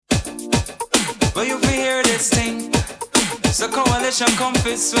But you feel hear this thing. So coalition come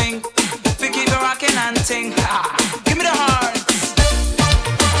fi swing. Fi keep it rocking and ting. Ha. Give me the heart.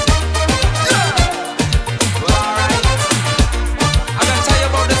 Well, alright. I'm gonna tell you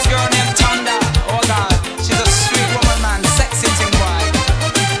about this girl named Tonda. Oh God, she's a sweet woman, man, sexy thing boy.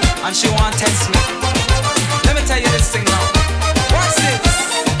 And she want test me. Let me tell you this thing now. What's this?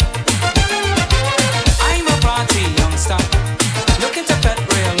 I'm a party youngster, looking to pet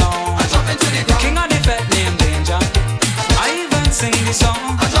real long. I drop into the ground. King of the pet named Danger. I even sing the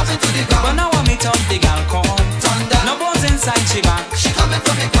song. I drop into the ground. But now I meet up the gal come. No bones inside she back. She coming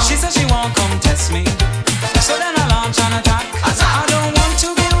from the ground. She said she won't come test me. So then I launch an attack. I don't want to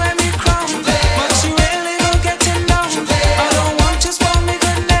be where me crown, but she really go getting down. I don't want to spoil me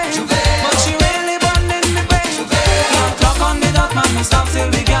good name, but she really burning me brain. Now clock on the dot, man, me stop till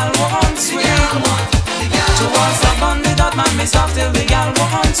the gal won't swing. 2 hours clock on the dot, man, me stop till the gal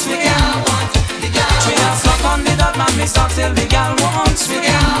won't swing. 3 hours clock on the dot, man, me stop till the gal won't swing.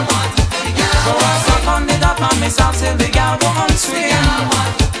 4 hours clock on the dot, man, me stop till the gal won't swing.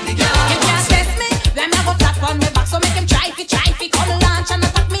 You can't test me, then I go flat on me back. So make him try fi come launch and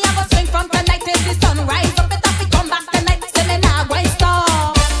attack me. I go swing from tonight till the sun rise up. It fi come back tonight, say me nah go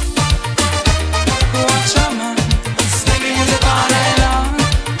stop. Watch out, man, singing music all night long.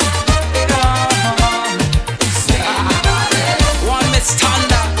 One Miss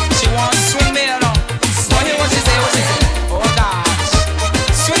Tonda, she want swing me along. Oh, hear what she say, oh gosh,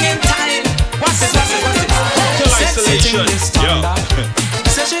 swinging time. What's this? Sexy this Tonda.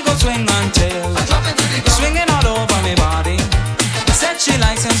 Said she go swing until swinging all over me body. Said she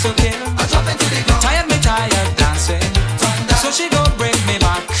likes him so kill. Tired dancing. So she go break me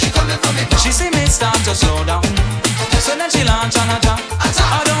back. She see me start to slow down. So then she launch an attack.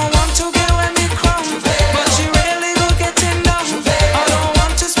 I don't want to get when me crown, but she really go getting down. I don't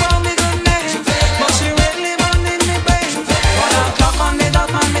want to spoil me good name, but she really burning me brain. 1 o'clock on the dot,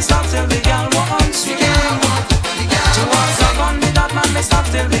 man, me stop till the gal won't swing. 2 o'clock on the dot, man, me stop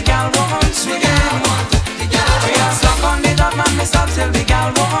till the gal won't swing. 3 o'clock on the dot, man, me stop till the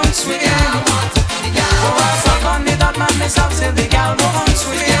gal won't swing. 4 o'clock on the dot, man, me stop till the gal won't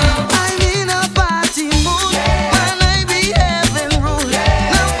swing. I'm in a party mood when I be having rules.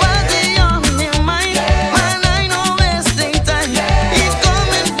 No party on my mind, man, I know wasting time. It's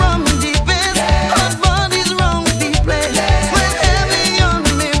coming from the base, hot bodies round the place. Sweat heavy on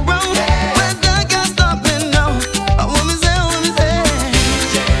me brown, but I can't stop it now. I want me say,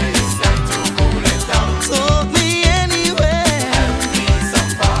 Took me anywhere.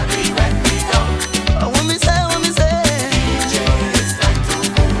 I want me say,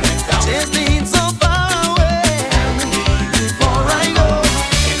 chase the heat so far away before I go.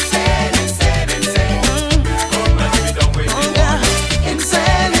 Insane. Oh God,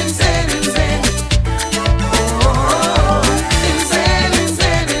 insane. Oh, insane.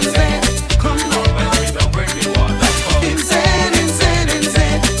 Come on, insane.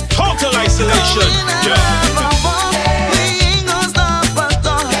 Total isolation. We ain't gonna stop at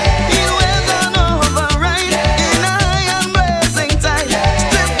all. It was an override in a high and blazing tide.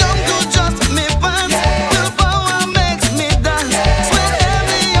 Straight down to just me pants. Willpower makes me dance. Sweat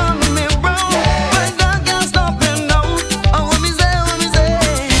heavy on me brow, but I can't stop it now. I want me say.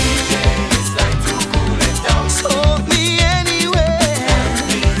 Soak me anywhere.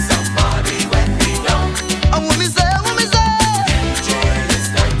 I want me say.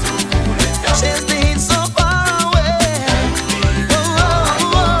 Chase the heat so far away.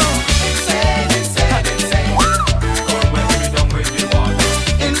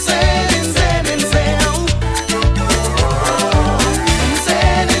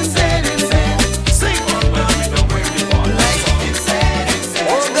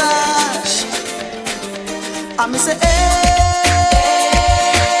 Oh gosh, I'm say,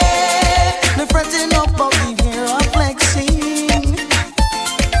 the fretting up of the hair of flexing.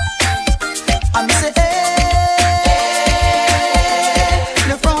 I'm say,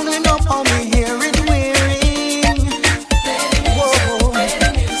 the frowning up on me hair it wearing. Whoa,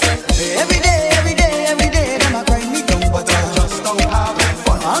 every day, them a grind me down, but I just don't have it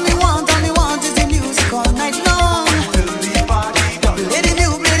fun. All me want is the music all night long.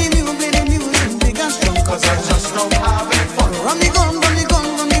 Play the music, big and strong, 'cause I just don't have it fun. Run the gun,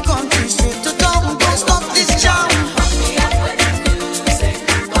 country straight to town.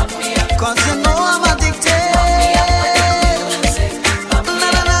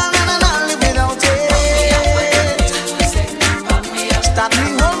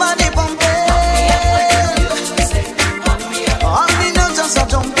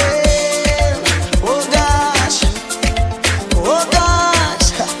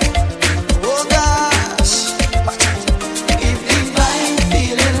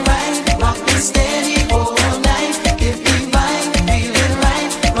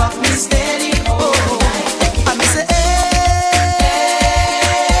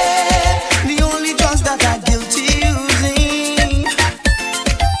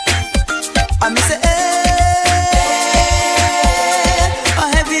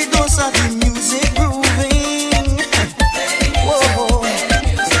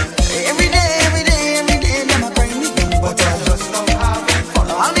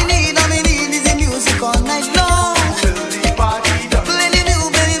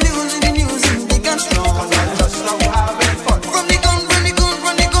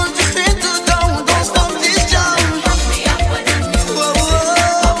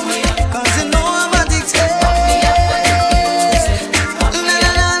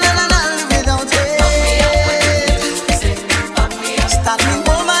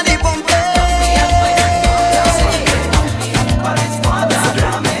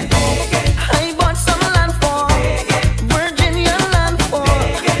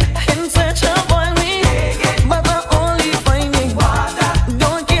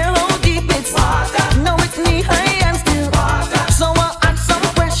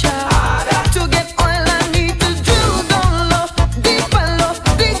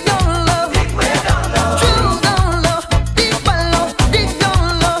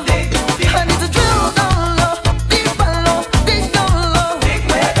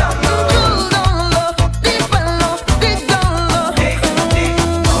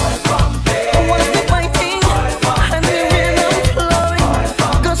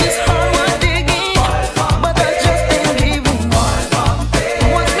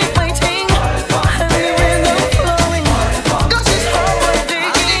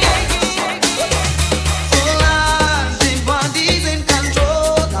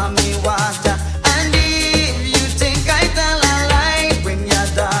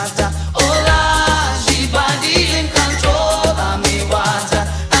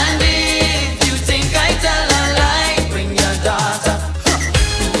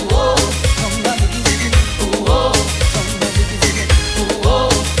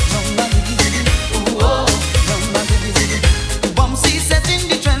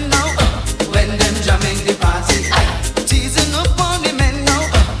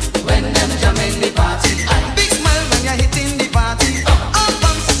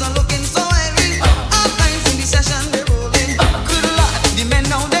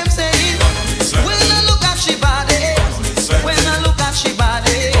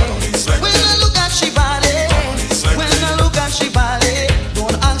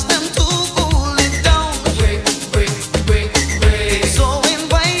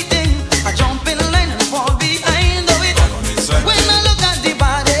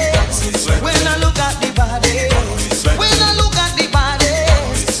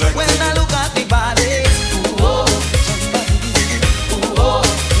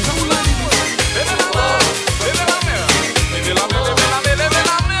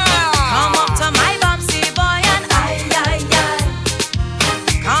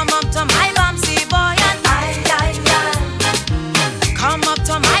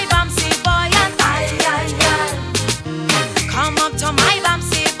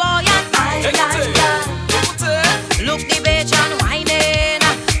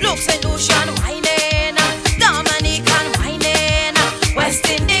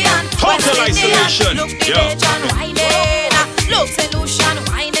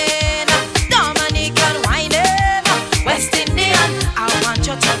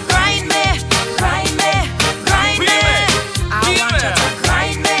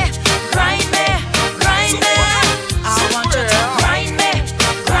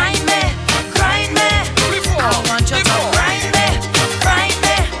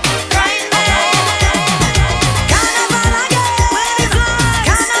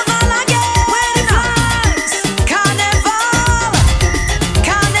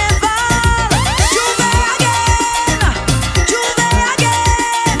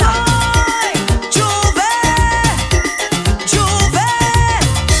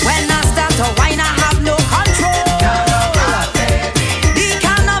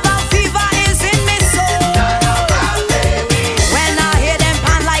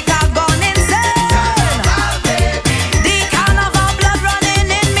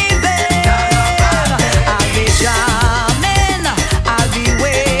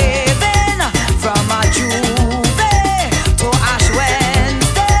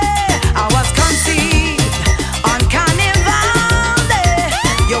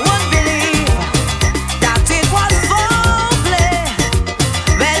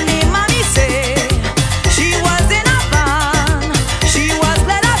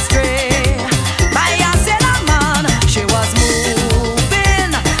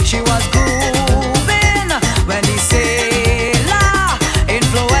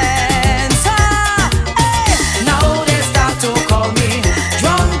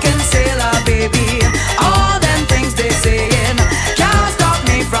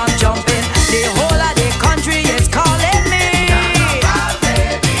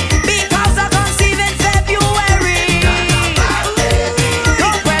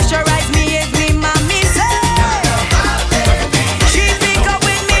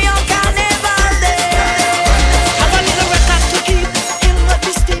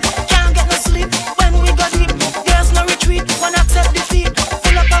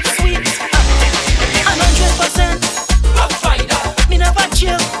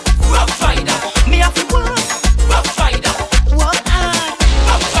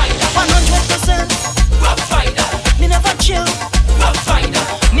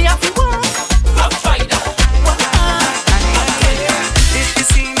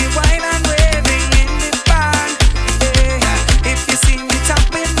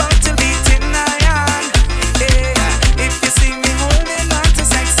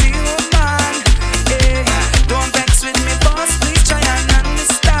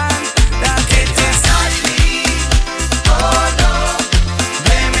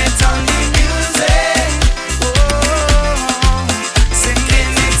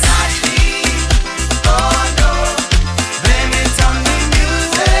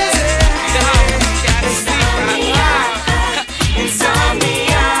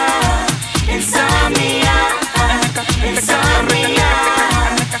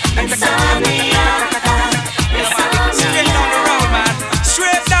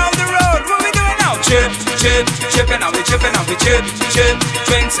 chipping and we chipping and we chip.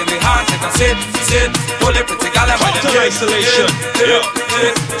 Drinks in we hand, take a sip. Pull it pretty gal and Total isolation.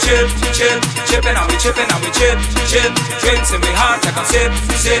 Chipping and we chipping and we chip. Drinks in we hand, take a sip.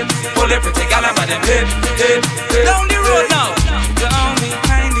 Pull it pretty gal and hip. Down the road now. Down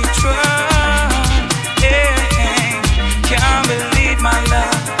behind the truck. Yeah, can't believe my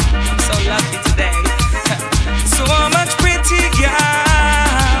love. I'm so lucky today. So much pretty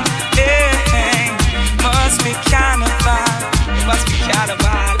girl. Yeah, must be carnival. Must be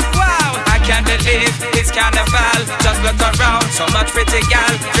carnival. Wow, I can't believe it's carnival. Just look around, so much pretty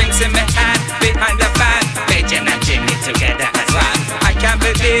girl. Drinks in my hand, behind the van. Beijing and Jimmy together as one. I can't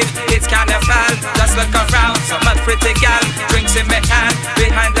believe it's carnival. Just look around, so much pretty girl. Drinks in my hand,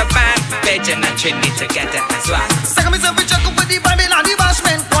 behind the van. Beijing and Jimmy together as one. Second myself we check up with the Bible and the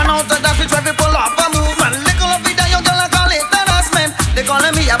bashment. One out of that we try to pull up a movement. Little of it that young girl I call it harassment. They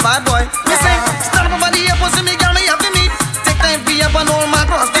calling me a bad boy. Me say, stand up over the air, pussy me girl me have to meet. Take time for up an old man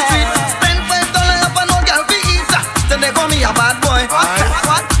cross the street. Spend $5 up an old girl for eat. Then they call me a bad boy.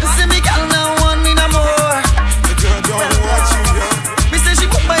 What? See me girl now want me no more. The girl don't want you, yeah. Me say she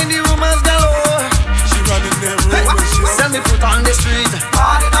put by the rumors galore. She running them rumors, yeah. Sell me food on the street.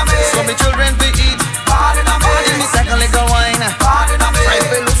 So me children to eat. Give me second leg of wine. Try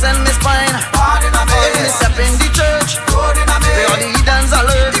to loosen me spine. If me step in the church, they all the heathens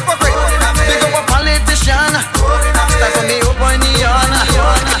alert. Big up a politician. Start for me open the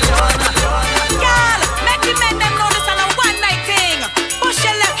yarn. Girl, make the men them know this on a one night thing. Push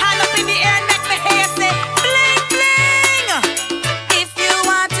your left hand up in the air and make me hear say bling bling. If you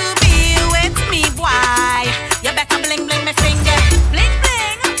want to be with me, boy, you better bling bling me finger. Bling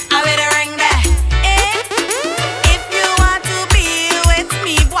bling, I wear the ring there. If you want to be with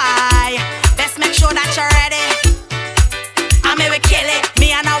me, boy, best make sure that you're ready. I may we kill it,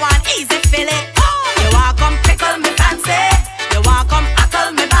 me and I want easy fill it. You want come pickle me fancy, you want come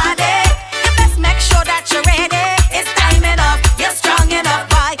hackle me body. You best make sure that you're ready. It's time enough, you're strong enough,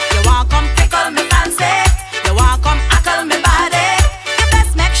 boy. You want come pickle me fancy, you want come hackle me body. You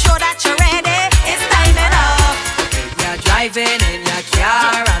best make sure that you're ready. It's time enough. You're driving in your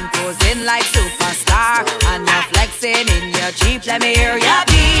car and posing like superstar, and you're flexing in your Jeep. Let me hear ya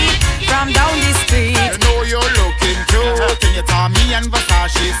beat from down the street. You know you're looking cute in your Tommy and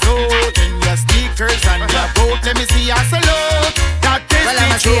Versace suit, in your sneakers and your boot. Let me see you salute. That is Well, the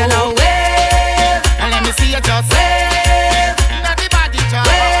I'ma see you now truth. wave, And let me see you just wave, everybody just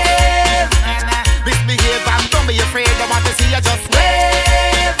wave, misbehave and don't be afraid. I want to see you just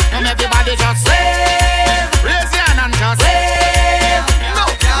wave, and everybody just wave, raise your hand and just wave. no,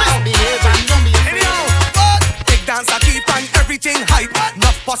 misbehave and don't be afraid. Big dance I keep on everything hype.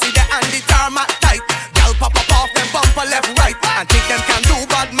 Enough pussy there and the tarmac tight. Gal pop up off them bumper left right, and think them can do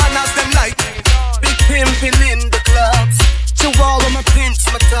bad manners them like. Big pimpin' in the clubs. To all of my pimps,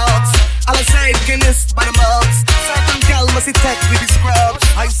 my thugs. All I say Guinness by the mugs. Certain gal must see tech with the scrubs.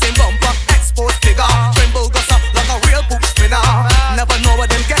 I say bumper, export figure. Tremble goes up like a real poop spinner. Never know where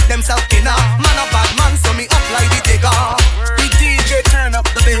them get themselves in. Man a bad man, so me up like the digger. The DJ turn up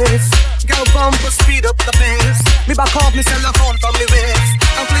the bass. Gal bumper speed up the bass. Me back off me cell phone from me waist.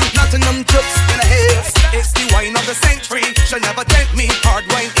 And fling platinum chips in a haze. It's the wine of the century. She'll never tempt me. Hard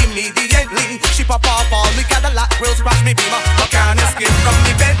wine immediately. She pop off all me Cadillac grills, crash me beamer. But can't escape from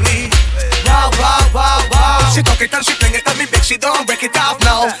me Bentley. Wow, wow, wow, wow. She talk it and she fling it at me bitch. She don't break it off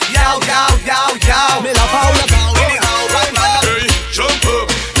now. Yow, yow, yow, yow. Me love how you go. Anyhow, right man. Hey, jump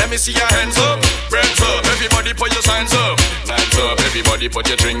up, let me see your hands up. Hands up, everybody put your signs up. Hands up, everybody put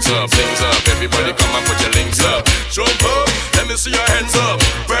your drinks up. Things up, everybody come and put your links up. Jump up, let me see your hands up.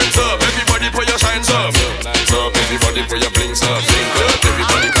 Hands up, everybody put your signs up. Hands up, everybody put your blinks up. Blink up,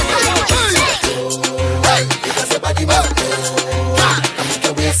 everybody come and put your drinks up. Hey, because your body move. Come make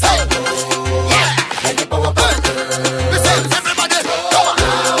your waist up. Yeah, let the power burn. Listen, everybody, come on.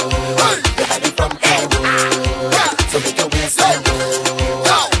 Hey, your body from head. Yeah, so make your waist up.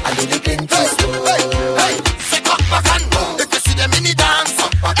 Now, I do the clean twist. Hey, say cock back and move. If you see them in the dance,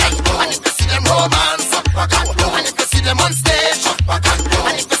 hey, and if you see them romance, and if you see them on stage,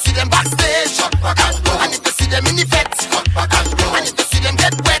 and if you see them backstage, and if you see them in the fete, and if you see them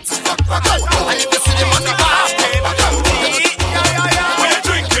get wet, and if you see them on the bar,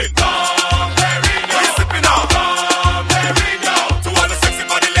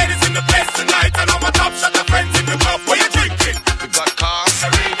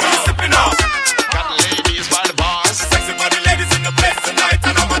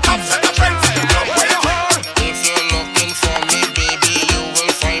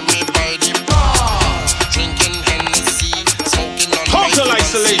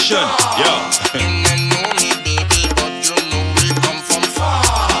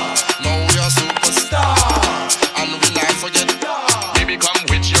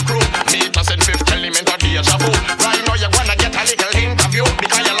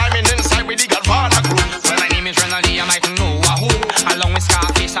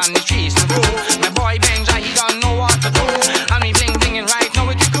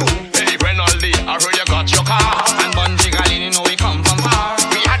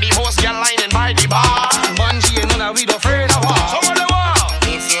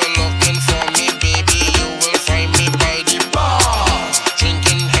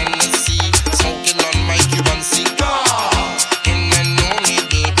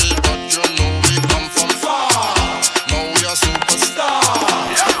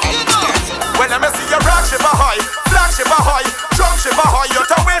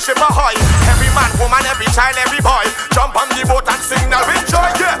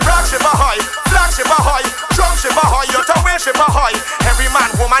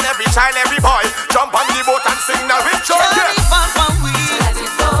 and every child, every boy, jump on the boat and sing the rich joy. Carry far from we,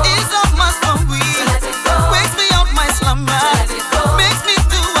 is a must from we. Wakes me out my slumber, makes me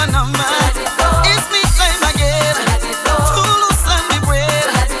do a number. It's me time again, to loosen the brain.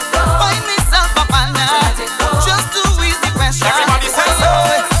 Find myself a partner, just to ease the pressure. Everybody say so.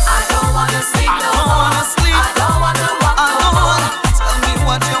 I don't wanna sleep I no don't more. wanna sleep. I don't wanna walk I no don't more. wanna. Tell me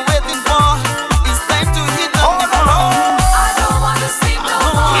what you're waiting for. It's time to hit up the Oh, ground. I don't wanna sleep no I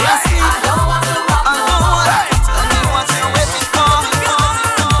don't more. wanna sleep. I don't wanna walk I no don't more. wanna. Tell me what you're waiting for.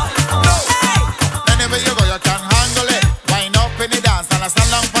 Anywhere you go, you can handle it. Wind up in the dance and I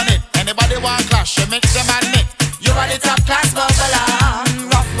stand on on it. Anybody want clash, you make them admit. You are the top class bubbler.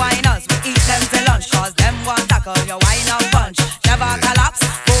 Rough winers, we eat them till lunch. Cause them want tackle your wine up bunch. Never collapse,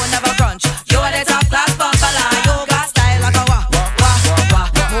 phone never crunch. You are the top class bubbler. You got style like a wah, wah, wah.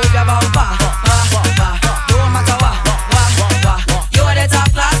 Move your bumper, wah, wah. Don't matter wah, wah, wah. You are the top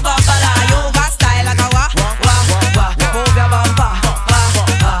class bubbler. You got style like a wah, wah, wah. Move your bumper, wah,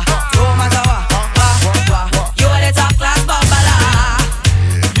 wah. Don't matter wah, wah, wah. You are the top class bubbler.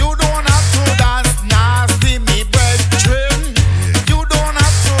 You don't have to dance nasty, me brethren. You don't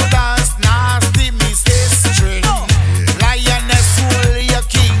have to dance nasty, me sister. Lioness, hold your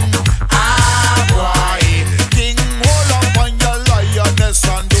king. Ah, boy. King, hold up on your lioness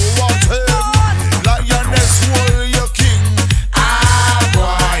and do what him. Lioness, hold your king. Ah,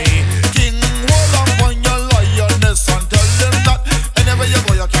 boy. King, hold up on your lioness and tell them that anywhere you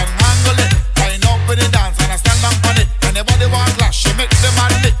go, you can handle it. Wind up in the dance and I stand up on it. Anybody want clash, you make them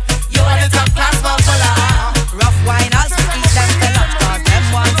admit. You are the top class bubbler. Rough winers, we eat them till lunch. Cause them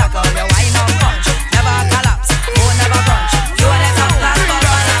want tackle your wine up punch. Never collapse, oh never crunch. You are the top class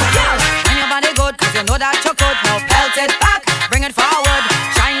bubbler. And your body good, cause you know that you could. Now pelt it back, bring it forward.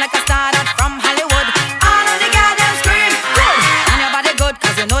 Shine like a star that's from Hollywood. All of the girls them scream good. And your body good,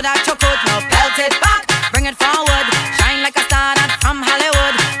 cause you know that you could. Now pelt it back, bring it forward. Shine like a star that's from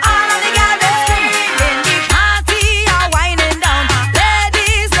Hollywood. All of the girls them scream. In the party are winding down.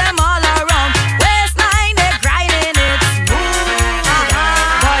 Ladies them all around. Waistline they grinding it smooth.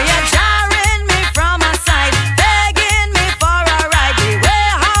 Boy you're jarring me from a side, begging me for a ride. The way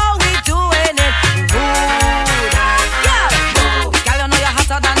how we doing it rude. Girl you know you're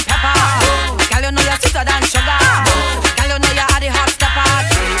hotter than pepper. Girl you know you're sweeter than sugar. Girl you know you're the hot stepper.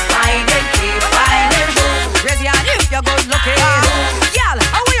 Keep riding. Raise your hand if you're good looking. Girl,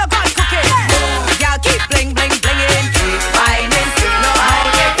 how you got cooking? Girl, keep bling bling blinging. Keep riding.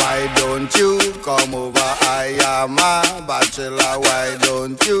 Why don't you come over? I am a bachelor. Why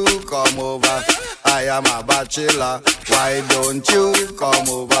don't you come over? I am a bachelor. Why don't you come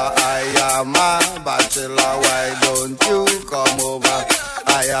over? I am a bachelor. Why don't you come over?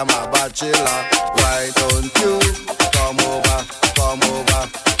 I am a bachelor. Why don't you come over? Come over.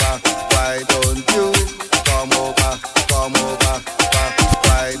 Why don't you come over? Come over.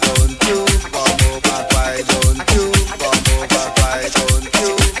 Why don't you come over? Why don't you come over? Why don't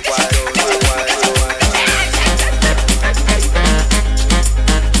you? Why don't you?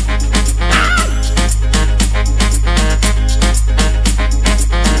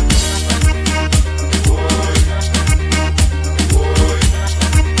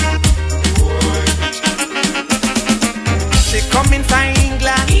 She coming from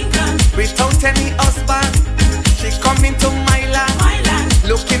England without any husband. She coming to my land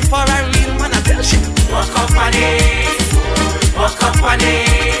looking for a real man. I tell she walk up on it, walk up on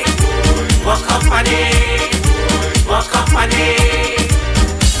it, walk up on it, walk up on it.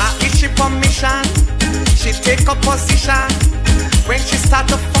 I give she permission, she take a position. When she start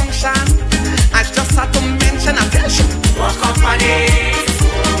to function, I just start to mention. I tell she walk up on it,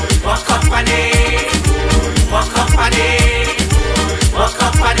 walk up on it, walk up on it, walk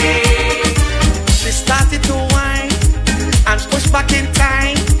up on it. She started to whine and push back in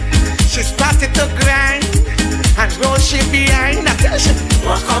time. She started to grind and roll she behind. I tell she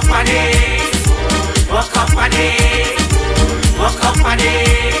walk up on it, walk up on it, walk up on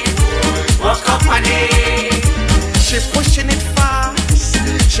it, walk up on it. She pushing it fast,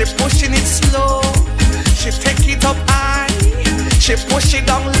 she pushing it slow. She take it up high, she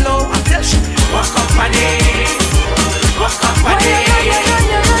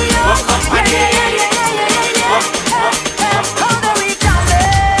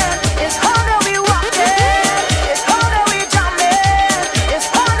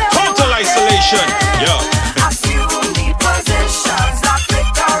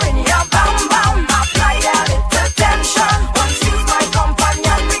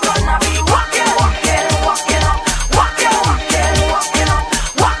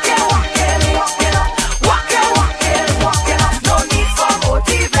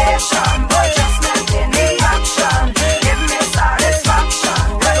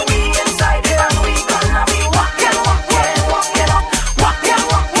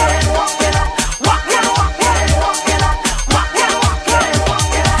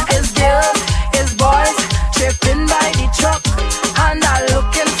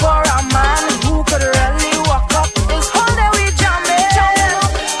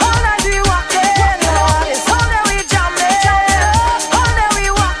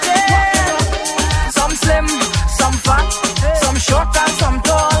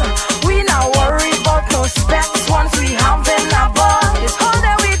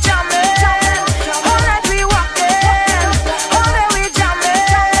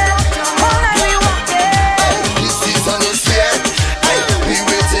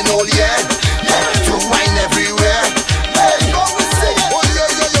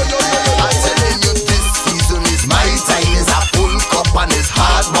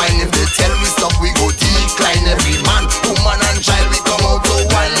wine. If they tell we stop, we go decline. Every man, woman and child, we come out to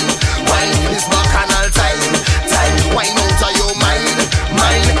wine. Wine, it's bacchanal time. Wine out of your mind.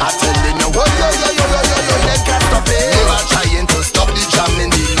 I'm telling you, oh, yo, they can't stop it. Never trying to stop the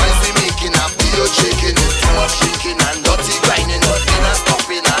jamming. The noise we making, I feel shaking. It's too much shaking and dirty grinding. Nothing is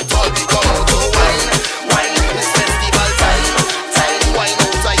stopping at all. We come out to wine. It's festival time. Wine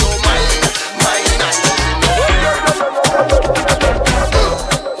out of your mind. I'm telling you.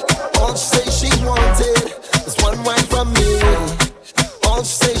 All she say she wanted is one wine from me. All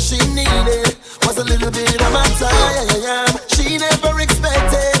she say she needed was a little bit of my time. She never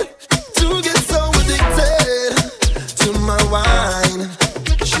expected to get so addicted to my wine.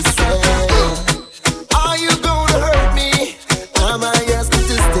 She said, are you gonna hurt me? Am I a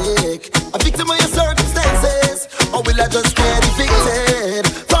statistic? A victim of your circumstances? Or will I just get evicted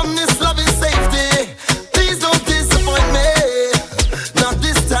from this loving safety? Please don't disappoint me. Not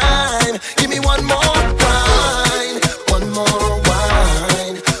this time. Give me one more wine. One more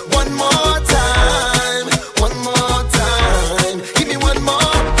wine. One more time. One more time. Give me one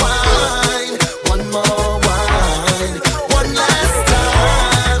more wine. One more wine. One last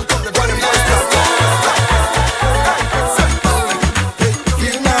time. One last time.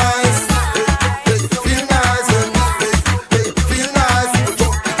 Feel nice. Feel nice. Feel nice.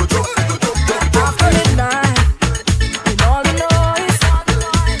 After midnight, with all the noise,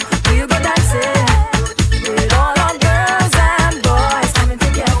 we'll go dancing with all our girls and boys coming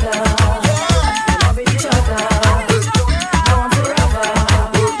together, loving each other, now and forever.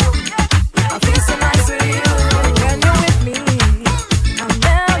 I feel so nice with you when you're with me. I'm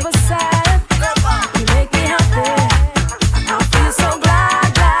never sad. You make me happy. I feel so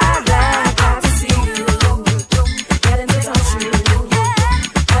glad to see you, getting to touch you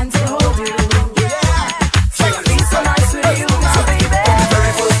and to hold you. So I feel so nice with you, my baby.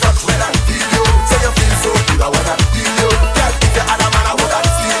 Very first touch when I feel you. Say you feel so good, I wanna feel you. Girl, if you're other man, I wanna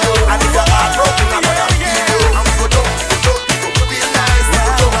steal you. And if you're heartbroken, I wanna feel you. And we go jump, feel nice. We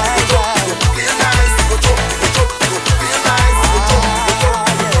go jump, feel nice. We go jump, feel nice. We go jump.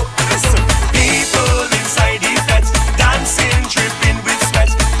 People inside the fence, dancing, tripping with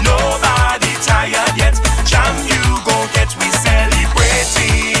sweat. Nobody tired yet. Jam you go get, we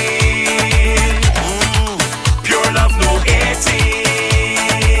celebrating. Pure love, no hating.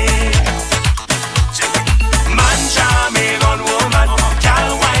 Man jamming on woman, gal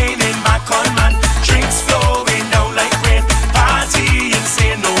whining back on man. Drinks flowing down like rain. Partying,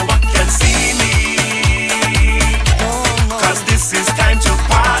 say no one can see me. Cause this is time to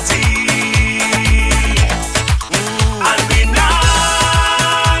party. And we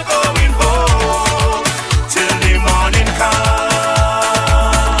not going home till the morning come.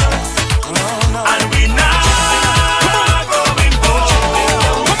 And we not going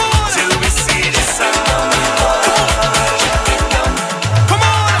home till we see the sun. Come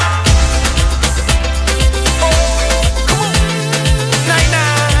on.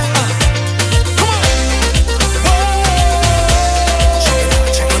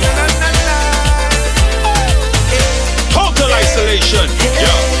 Total isolation.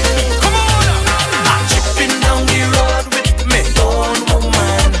 Yeah. Come on. I'm tripping down the road with me own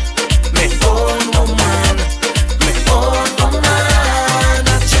woman. Me own woman. Me own woman.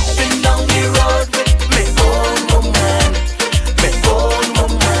 I'm tripping down the road with me own woman. Me own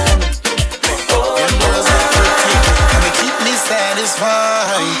woman. Me own woman. Can you keep me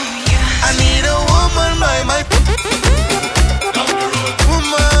satisfied? I need a woman by my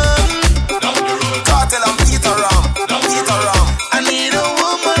woman. Cartel and Peter Ram. I need a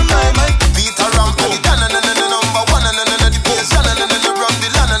woman by my Peter Ram. And the number one and the bass and the rum the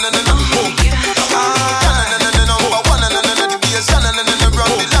land and the number one and the bass and the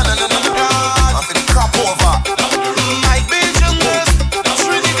rum the land and the I'm finna crop over. My Belgian girls,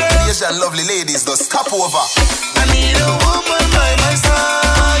 Trinidad, Asian lovely ladies, just crop over. I need a woman by my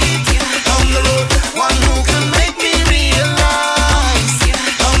side. Down the road, one who can make me realize.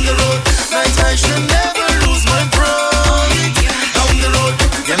 Down the road, like I should never lose my pride. Down the road,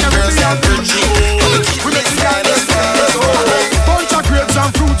 them girls are pretty. We make satisfied. Bunch of grapes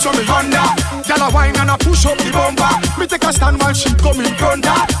and fruits on me under. Gyal a wine and a push up the bumper. Me take a stand while she come in front.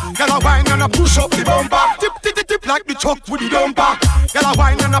 Gyal a wine and a push up the bumper. Tip tip tip tip like the truck with the dumper. Gyal a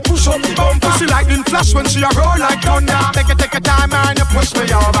wine and a push up the bumper. She lightning flash when she a roll like thunder. Take a time and you push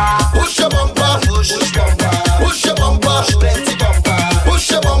me over. Push your bumper, push bumper, push your bumper, plenty bumper,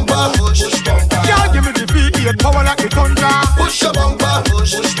 push your bumper, push bumper. Gyal give me the V8 power like the thunder. Push your bumper,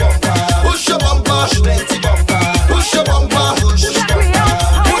 push bumper, push your bumper, plenty bumper, push your bumper, push bumper,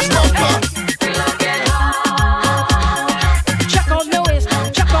 push bumper. Check out my waist,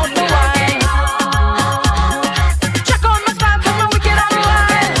 check out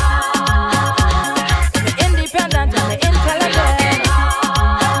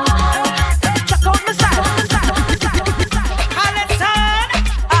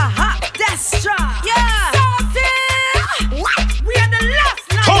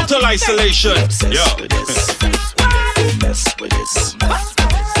isolation. Yo. Mess with this.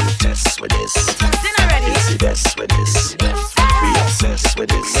 Mess with this. Easy mess with this. We obsess with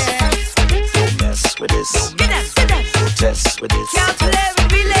this. Don't mess with this. Don't test with this. Can't play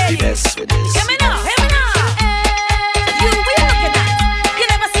with me, lady. Mess with this. Hear me now, hear me now. You, we look at that. You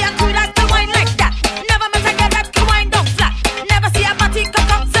never see a crew that can wine like that. Never met a girl that can wine down flat. Never see a body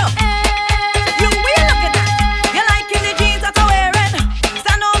cock up so. You, we look at that. You liking the jeans that I'm wearing.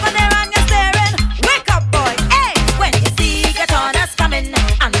 Stand over there and you're staring. Wake up, boy. Hey, when you see get on us coming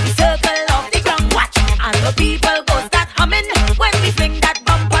and we circle off the ground, watch. And the people go start humming when we fling that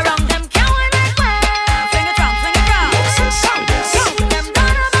bump around them. Can't win it well. Fling it round, fling it round. Them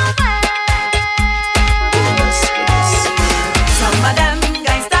down on my way. Some of them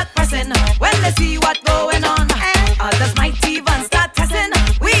guys start pressing when they see what going on. Others might even start testing.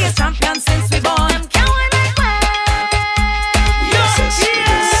 We is champions since we born. Can't win it well.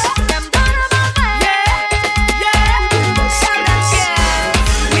 Them down on my way.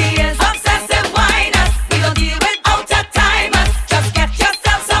 We is obsessive whiners. We don't deal with out of timers. Just get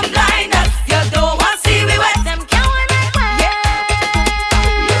yourself some blinders. You don't want to see we wet. Them can't win it well.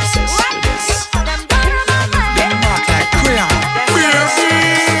 Them down on my way. Mark like crayon.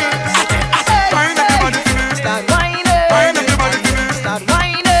 Find everybody for me. Start whining. Find everybody for me. Start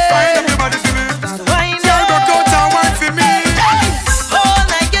whining. Find everybody for me. Start whining. Girl, go out and wine for me. All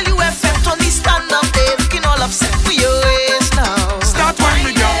night, girl, you have felt on the stand up there, looking all upset for your waist now. Start wine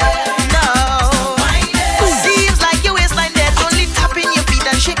me, girl. No. Seems like your waistline there, only tapping your feet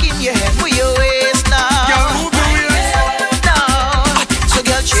and shaking your head for your waist Girl, now. move your waist. No. So,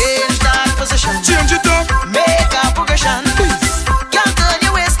 girl, change that position. Change it up. Make a progression. Girl, turn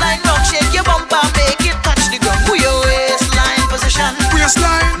your waistline round, shake your bumper, make it touch the ground. For your waistline position.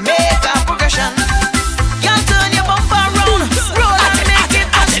 Waistline. Make a progression. Girl, turn your bumper round, roll and make it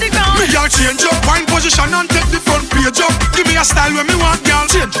touch the ground. Me girl change up, wine position and take the front page up. Give me a style when me want, girl.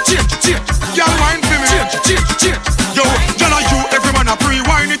 Change. Girl, wine for me. Change. Yo, girl, are you every man a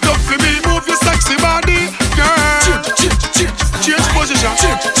pre-wine it up for me. Move your sexy body, girl. Change position.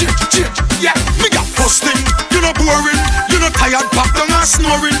 Change. Yeah, me got busting. You know boring. You know tired, back down and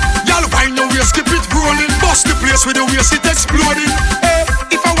snoring. Girl, wine your waist, keep it rolling. Bust the place with the waist, it exploding. Hey,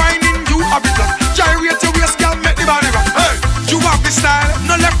 if I whining, you have it up. Gyrate your waist, girl, make the body rock. Hey, you have the style,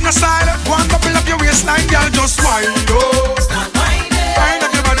 no left, no side. One double up your waistline, girl, just wine. Oh, wine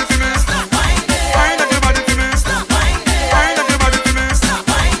up your body for me. Wine up your body for me. Wine up your body for me.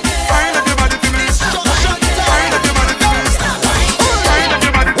 Wine up your body for me. Wine up your body for me. Wine up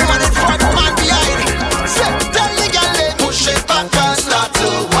your body for me. Front man behind. Say, tell the girl then push it back and start to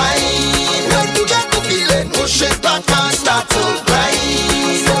whine. When you get the feeling, push it back and start to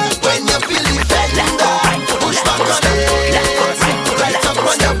grind. When you feel it tender, push back on it. Right up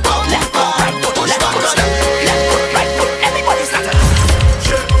on your bumper, push back on it. Everybody start to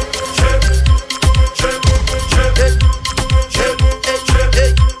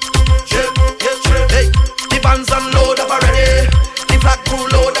The bands unload up already. The flag crew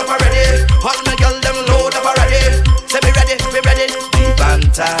load up already. All my girl them load up already. Say me ready. The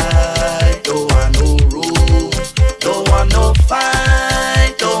band tight, don't want no room, don't want no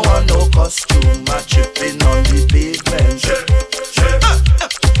fight, don't want no costume. I'm tripping on the pavement.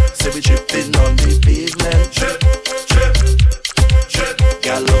 Say we tripping on the pavement.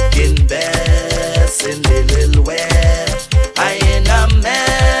 Girl looking best in the little wear. I ain't a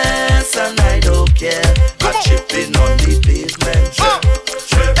mess and I don't care. I'm tripping on the pavement.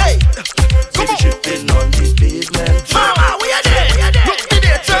 Hey, say we tripping on the pavement. Mama, we are there. Look the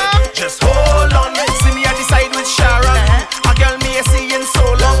data. Just hold on. See me at the side with Sharon. A girl me a seeing so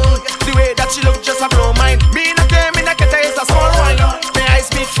long. The way that she look just a blow mine. Me not there, me not get her, it's a small wine. Me I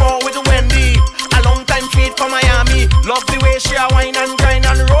speed for with Wendy. A long time feed for Miami. Love the way she a wine and grind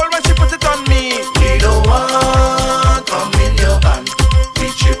and roll when she put it on me. We don't want come in your band. We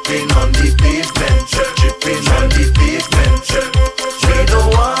tripping on the pavement. Tripping on the pavement. We don't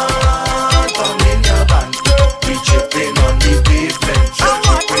want come in your band. We tripping on the pavement.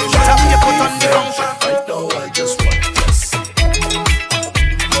 Tripping on the pavement. Right now I just want this.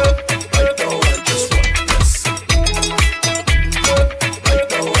 Right now I just want this. Right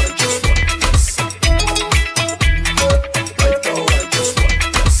now I just want this. Right now I just want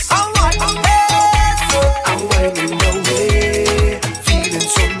this. I'm winding away, feeling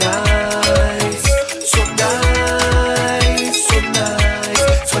so nice, so nice, so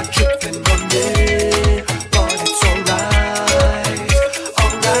nice. Sweat dripping on me, but it's alright,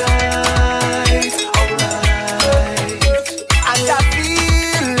 alright, alright. And I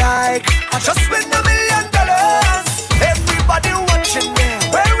feel like I just win $1 million. Everybody watching me,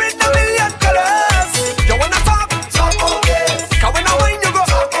 wearing the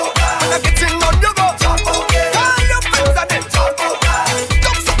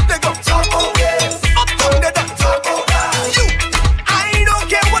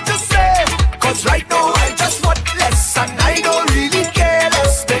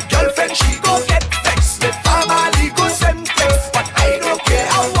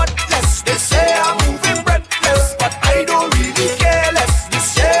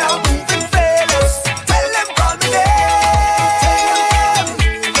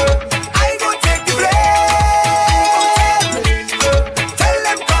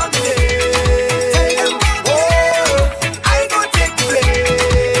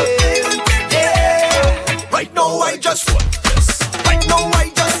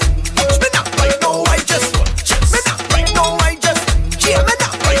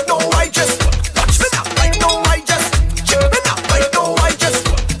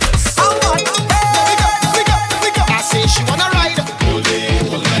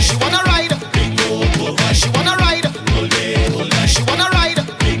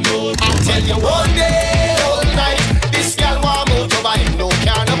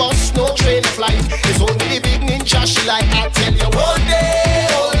like I tell you all day,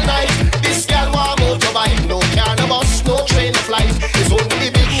 all night. This girl want out over him. No car, no bus, no train, no flight. It's only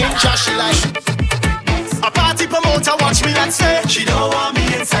the big picture she like. A party promoter watch me and say she don't want me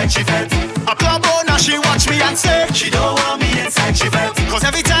inside, she felt. A club owner she watch me and say she don't want me inside, she felt. Cause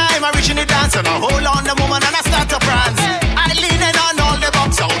every time I reach in the dance and I hold on the woman and I start to prance, I lean in on all the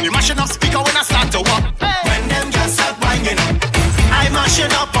box. I only mashing up speaker when I start to walk. When them girls start winding up, I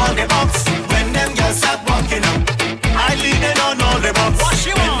mashing up all the box. When them girls start walking up, I lean in on all the box.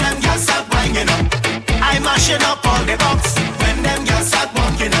 When them girls start winding up, I mashing up all the box. When them girls start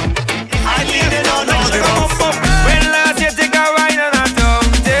walking up, I lean in on all the box. When last you take a wine and a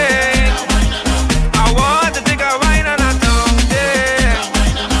tongue take, I want to take a wine and a tongue take.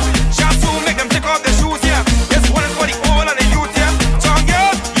 Just to make them take off their shoes, yeah. This one is for the old and the youth, yeah. Tongue,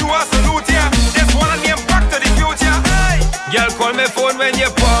 yeah, you are salute, yeah. This one and name back to the future, hey. Girl, call me phone when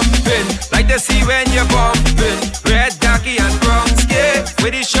you're pumping, like the sea when you're bumping. Red, khaki and brown skin,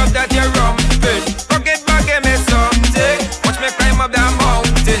 with the shop that you're rumping. Pocket bag, give me something. Watch me climb up that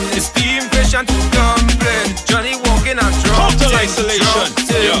mountain. The steam fish and two dumpling. Johnny walking and drunk. Total isolation.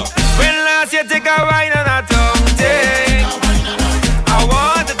 Yeah. When last you take a wine and a tongue take, I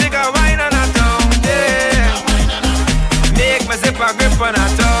want to take a wine and a tongue take. Make my zip a grip on a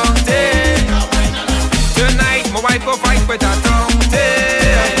tongue take. Tonight my wife will fight with a tongue take.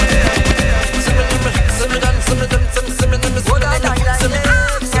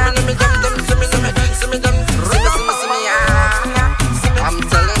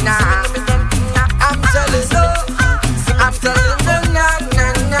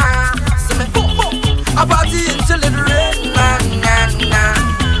 I party until it rain,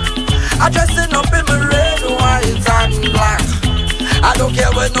 I dressing up in my red, white and black. I don't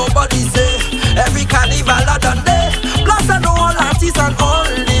care what nobody say. Every carnival I done day. Plus I know all artists and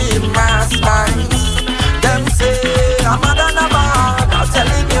only mass bands. Them say I'm a Danabad. I'm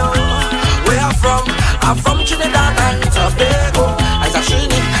telling you where I'm from. I'm from Trinidad and Tobago. I's a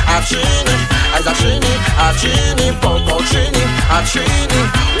Trini, Popo Trini, a Trini.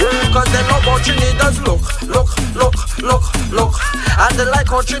 Cause they know about Trinidad's look. And they like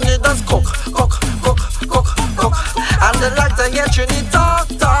how Trinidad's cook. And they like to hear Trini talk.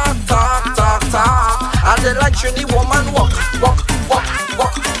 And they like Trini woman walk.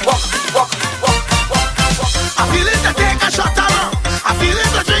 I feel it to take a shot around. I feel it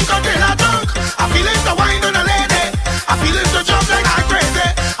to drink until I drunk. I feel it to wine on a lady. I feel it to jump like I'm crazy.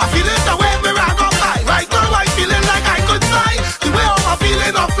 I feel it to wave me round up high. Right now I'm feeling like I could fly. The way I'm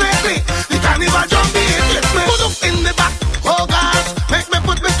feeling off lately. The carnival jumpy, it gets me. Put up in the back, oh gosh. Make me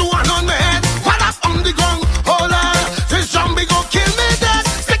put me two hand on my head. What up on the ground, oh Lord. This zombie go kill me dead.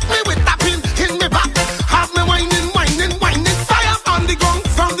 Stick me with that pin in me back. Have me whining. Fire on the ground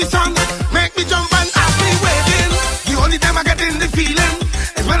from the sun. Make me jump and have me waving. The only time I get in the feeling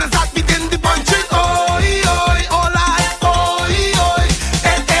is when I start beating the punching. Oi, oh Lord, oi,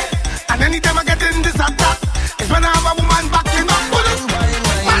 eh. And anytime I get in this attack is when I have a woman backing up.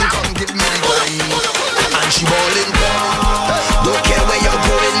 Come give me the wine. And she ballin'. Don't care where you're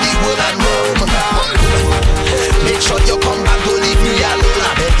going, the world and Rome. Make sure you come back, don't leave me alone.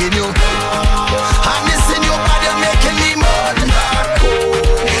 I'm begging you. I'm missing your body, making me moan.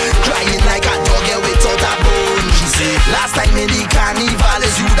 Crying like a dog without a bone. She say, last time in the carnival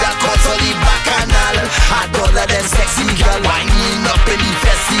is you that caught all the bacchanal. I dollar them sexy girl winding up in the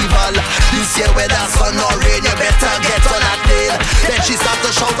festival. This year whether sun or rain, you better get on that deal. Then she start to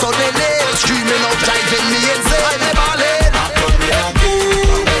shout on the nail, screaming out, driving me insane. I'm ballin'. I'm coming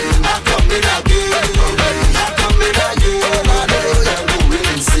again. I'm coming again. I'm coming again. I know you're going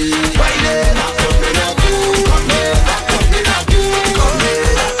insane. Winding. I'm coming again. I'm coming again. I'm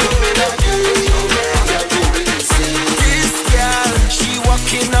coming again. You're going insane. This girl, she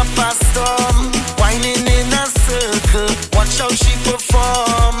walking up a storm, whining in a circle. Watch how she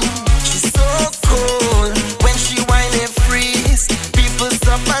perform. She's so cool when she whine and freeze. People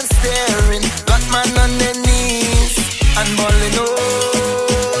stop and staring. Got man on their knees and ballin'. Oh,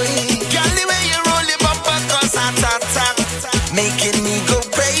 girl, the way you roll your bumper cause heart attack, making me go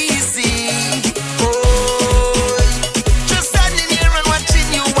crazy. Oh, just standing here and watching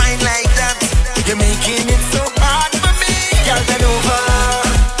you whine like that. You're making it so hard for me. Girl, bend over,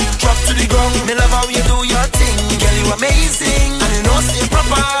 drop to the ground. Me love how you do your thing. Girl, you amazing and you know stay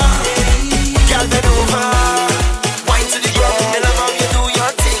proper. Girl, bend over, wine to the ground. Me love how you do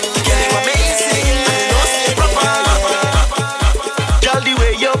your thing. Girl, you amazing and you know stay proper. Girl, the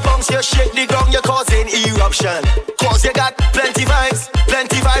way you bounce, you shake the ground, you're causing eruption. Cause you got plenty vibes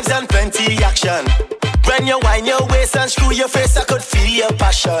and plenty action. When you whine your waist and screw your face, I could feel your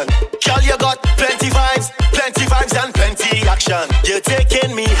passion. Girl, you got plenty vibes Plenty vibes and plenty action. You're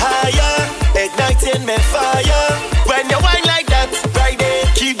taking me higher, igniting me fire. When you whine like that, Friday,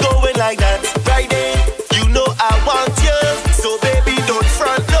 keep going like that, Friday. You know I want you, so baby don't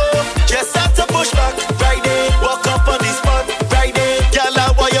front low. Just have to push back, Friday. Walk up on the spot, Friday. Girl, I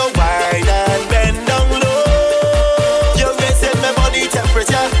want you wine and bend down low. You're raising my body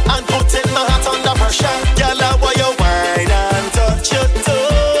temperature and putting my heart under pressure. Girl, I want you wine and touch your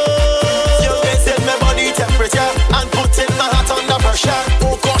toes. You're raising my body temperature and putting my heart under pressure.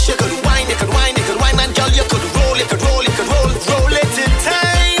 Oh gosh, you could wine, you could wine, you could wine, and girl, you could roll, you could roll, you could roll, roll it in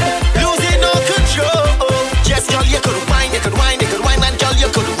time, losing all control. Yes, girl, you could wine, you could wine, you could wine, and girl, you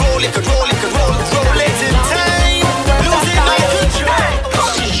could roll, you could roll, you could roll, roll it in time, losing all control.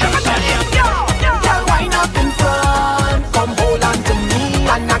 Girl, wine up in front, come hold on to me,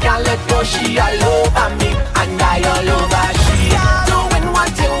 and I can't let go. She all over me, and I all over she. Doing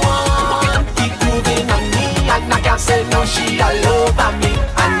what you want, keep moving on me, and I can't say no. She all over me,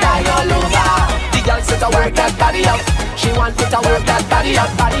 and I all over. The girl said to work that body up. She wanted to work that body up,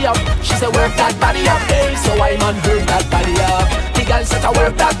 body up. She said work that body up, hey. So I man work that body up. The girl said to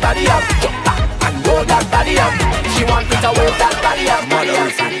work that body up, jump back and roll that body up. She wanted to work that body up, body up,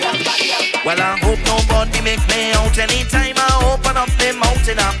 body up, body up. Well, I hope nobody make me out anytime I open up my mouth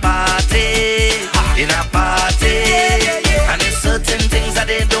in a party, in a party. And there's certain things that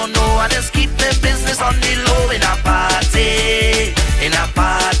they don't know, I just keep their business on the low in a party, in a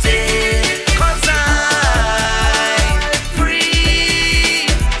party. Cause I'm free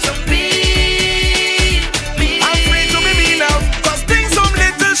to be me. I'm free to be me now, cause things some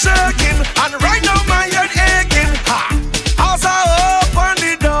little shaking, and right now my head aching. Ha! As I open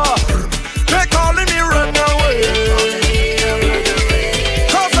the door, they calling me run away,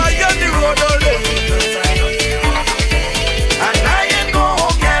 cause I get the road all day. And I ain't go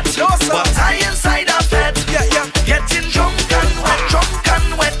home yet, but I inside a bed. Yeah, yeah. Getting drunk and wet, drunk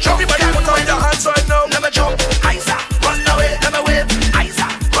and wet, drunk Everybody and put on wet. your hands right now. Let me jump, Isa, run away. Let me wave, Isa,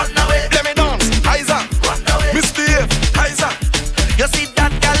 run away. Let me dance, Isaac. Run away. Misbehave, Isaac. You see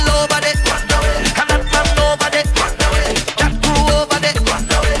that girl over there, run away. And that man over there, run away. That crew over there, run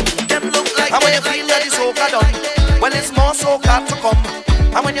away. Them look like and when you feel that the soca done, well it's more soca to come.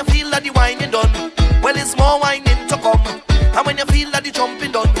 And when you feel that the whining done, well it's more whining to come. And when you feel that the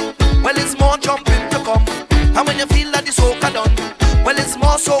jumping done, well it's more jumping to come. And when you feel that the soca done, well it's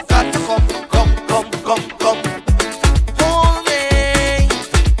more soca to come. Come, come, come, come. Hold me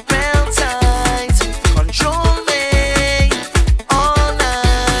real tight, control me all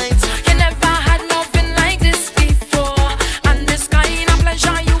night. You never had nothing like this before, and this kind of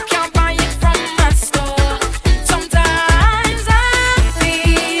pleasure you can't buy it from a store. Sometimes I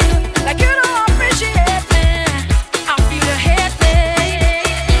feel like you don't appreciate me. I feel you hate me.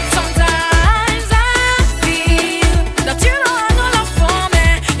 Sometimes I feel that you don't have no love for me.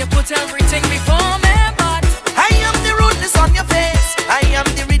 You put everything before me, but I am the rudeness on your face, I am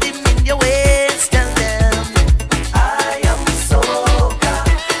the rhythm in your waist. Tell them I am soca.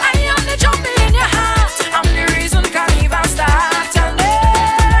 I am the jumping in your heart. I'm the reason can't even start. Tell me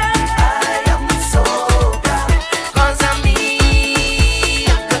I am soca. Cause I'm me, a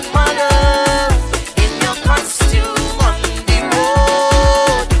good mother, in your costume on the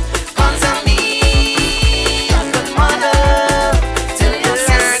road. Cause I'm me, a good mother, till your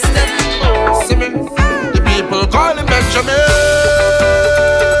system knows. See me, the people call him Benjamin.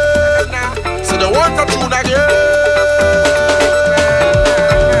 So they want a tune again.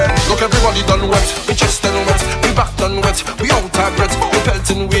 Look, everybody done wet. We chest done wet. We back done wet. We out of breath. We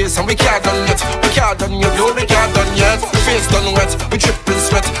pelting waist and we can't done yet. We can't done yet. No, we can't done yet. We face done wet. We dripping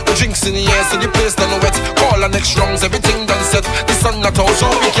sweat. We drinks in the air, so the place done wet. Call our next rounds, everything done set. The sun not out, so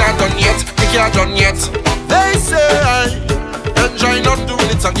we can't done yet. We can't done yet. They say, enjoy not doing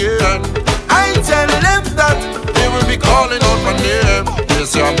it again. I tell them that they will be calling out my name.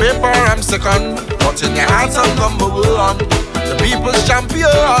 Yes, your paper I'm second, but in your heart I'm number one. The people's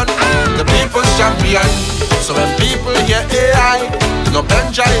champion, the people's champion. So when people hear AI, no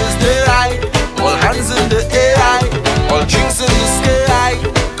Benja is the eye. All hands in the AI, all drinks in the sky.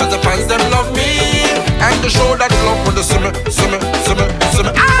 Cause the fans them love me, and to show that love for the summer. The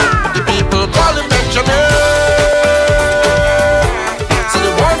people call him Benjamin. So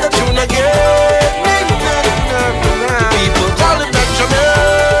they want the tune again. The people call him Benjamin.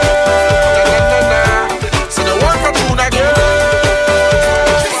 So they want the tune again.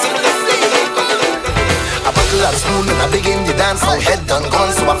 I buckle up spoon and I begin the dance. My head done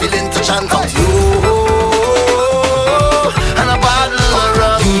gone, so I feeling to chant out you. And a bottle of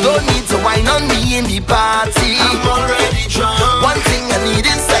rum. You don't need to wine on me in the party.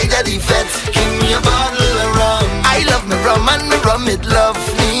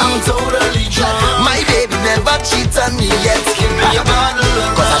 on me yet. Give me a bottle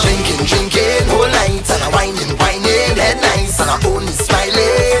of cause I'm drinking whole night. And I'm whining, head nice. And I'm only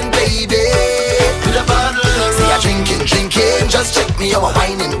smiling, baby. With a bottle of see, I'm drinking, just check me out.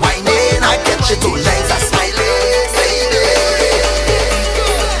 I'm whining, I get you 2 nights. I'm smiling, baby.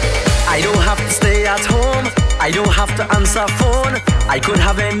 I don't have to stay at home, I don't have to answer phone. I could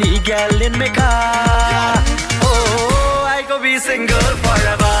have any girl in my car. Oh, I could be single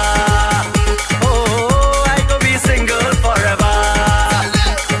forever. Oh, I could be single forever.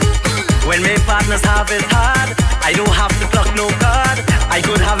 When my partners have it hard, I don't have to pluck no card. I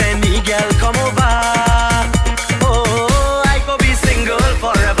could have any girl come over. Oh, I could be single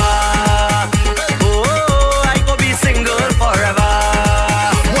forever. Oh, I could be single forever.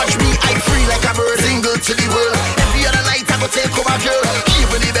 Watch me, I'm free like a bird, single to the world. Every other night I go take over girl.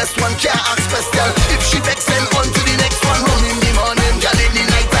 Even the best one can't ask question. If she vex, then on to the next one. Run in the morning, girl in the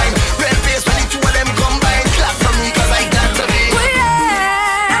night time. Red face when the 2 of them combine. Clap for me cause I got to be.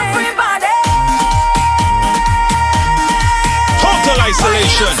 Everybody. Total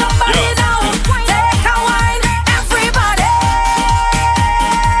isolation. Yeah. Take a wine, everybody.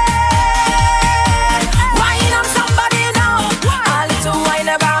 Wine on somebody now. A little wine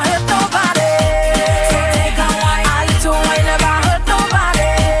never hurt nobody. So take a wine. A little wine never hurt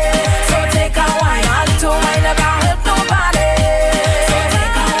nobody. So take a wine. A little wine never hurt nobody. So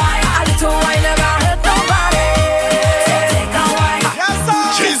take a wine. A little wine never hurt nobody. So take a wine.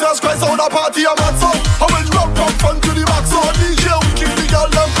 Jesus Christ on a party I'm at so I will rock from front to the back so DJ will keep the girl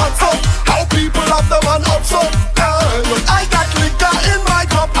them hot so how people have the man up so I got liquor in my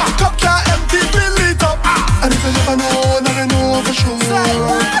cup can't empty, fill it up and if you never know for sure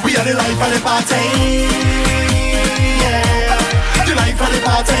we are the life of the party, yeah, the life of the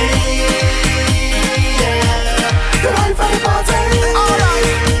party, yeah, the life of the party,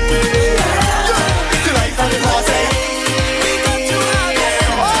 alright, the life of the party.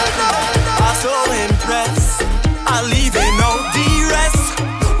 I'm so impressed, I'm leaving out the rest.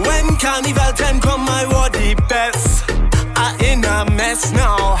 When carnival time come, I want the best. I in a mess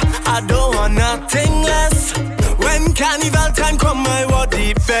now, I don't want nothing less. When carnival time come, I want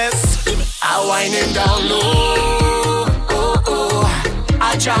the best. I whining down low, oh oh.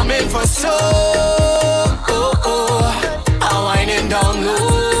 I jamming for so, oh oh. I whining down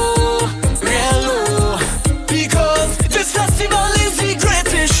low, real low. Because this festival is the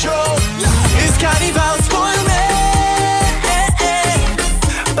greatest show. It's carnival spoil me,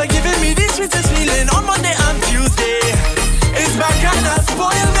 by giving me the sweetest feeling on Monday and Tuesday. It's bacana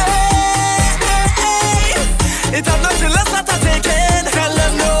spoil me, it have nothing less that I take in. Tell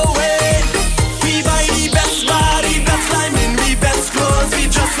them no way. We buy the best bar, the best linemen, the best clothes.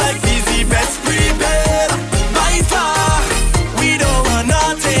 We just like these, the best prepared. By far, we don't want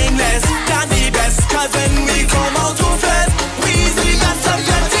nothing less than the best. Cause when we come out to fest, we see that some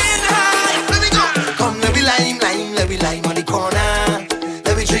getting high. Let me go. Come, let me lime on the corner.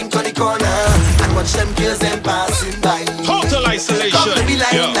 Let me drink on the corner and watch them girls them passing by. Total isolation. Come, let me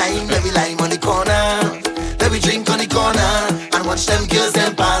Yeah. lime on the corner. Let me drink on the corner and watch them girls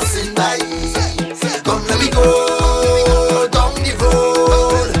them passing by. Come, let me go down the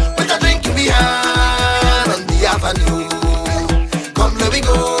road with a drink in my hand on the avenue. Come, let me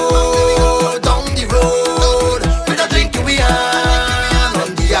go down the road with a drink in my hand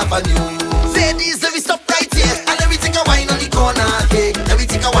on the avenue. Ladies, let me stop right here and let me take a wine on the corner. Hey, let me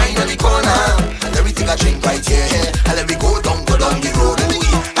take a wine on the corner and let me take a drink right here and let me go down the road.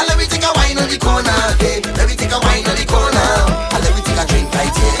 And let me take a wine on the corner. Hey, let me take a wine on the corner and let me take a drink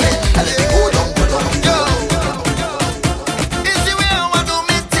right here and let me go down the road. It's the way I want to do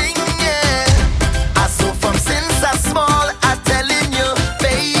me thing, yeah. I saw from since I small, I'm telling you,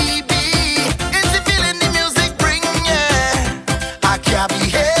 baby. It's the feeling the music bring, yeah. I can't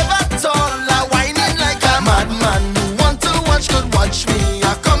behave at all. I whining like a madman. You want to watch, could watch me.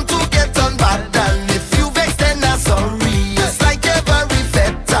 I come to get on bad, and if you vex, then I'm sorry. It's like every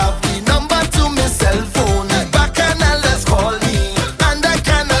vet have the number to my cell phone. Back and let's call me, and I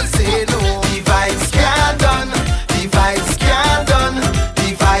cannot say no. The vibes can't done, the vibes can't done, the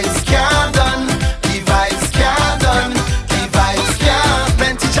vibes can't done, the vibes can't done, the vibes can't.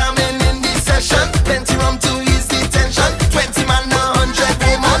 Plenty jamming in the session, plenty rum to ease the tension. 20 man, 100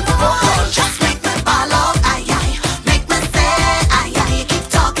 woman. Oh, Just make me ball out, aye aye. Make me say, aye aye. You keep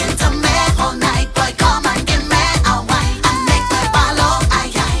talking to me all night, boy. Come and give me a wine and make me ball out,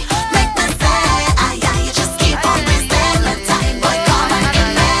 aye aye. Make me say, aye aye. You just keep on wasting my time, boy. Come and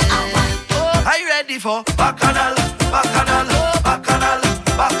give me a wine. Are you ready for bacchanal, bacchanal, bacchanal,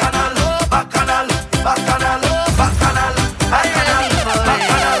 bacchanal, bacchanal, bacchanal, bacchanal, bacchanal,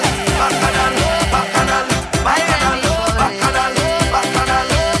 bacchanal, bacchanal, bacchanal, bacchanal,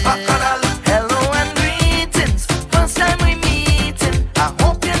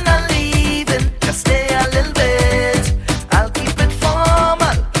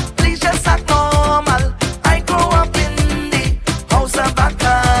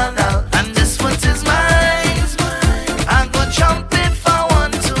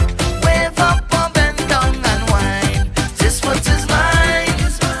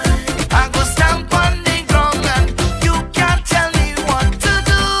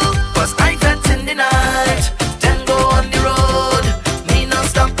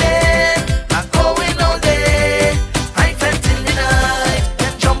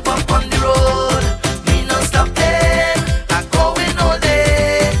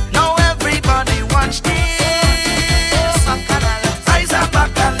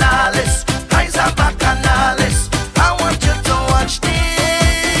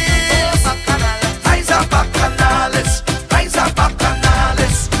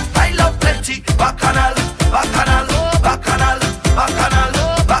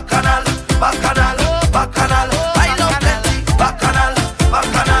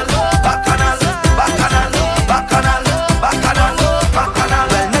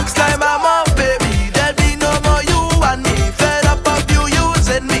 Next time I'm off, baby, there'll be no more you and me. Fed up of you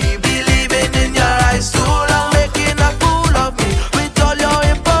using me, believing in your eyes too long, making a fool of me with all your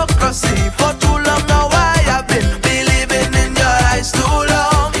hypocrisy. For too long now I have been believing in your eyes too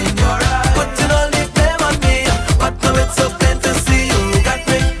long. In your eyes, putting all the blame on me, but now it's so plain to see you got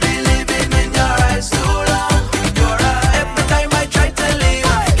me believing in your eyes too long. In your eyes, every time I try to leave,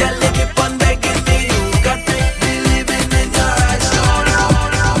 girl, you keep on begging me. You got me believing in your eyes too long.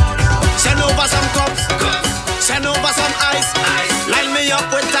 Send over some cups, send over some ice. Line me up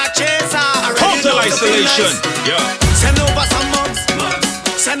with that chaser. Total isolation. Yeah. Send over some mugs,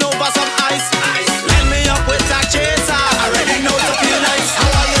 send over some ice. Line me up with that chaser. Already know to feel nice. I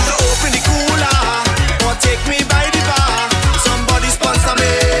want you to open the cooler or take me by the bar. Somebody sponsor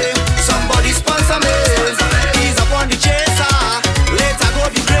me, somebody sponsor me. Ease up on the chaser, later go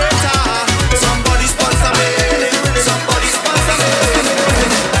be greater. Somebody sponsor me, somebody sponsor me.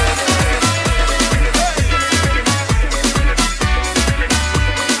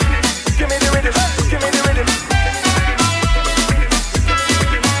 Give me the rhythm, give me the rhythm.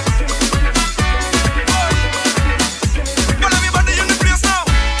 Well, everybody in the place now.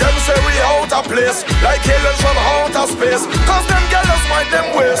 Them say we out of place, like aliens from outer space. Cause them girls find them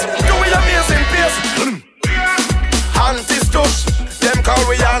ways, do we amazing pace. Anti-stush, them call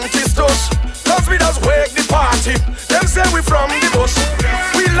we anti-stush. Cause we just wake the party, them say we from the bush.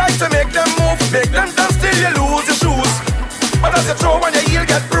 We like to make them move, make them dance till you lose your shoes. But as you throw when your heel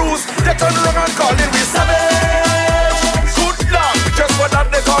get bruised, they turn around and call it we savage. Good luck, just for that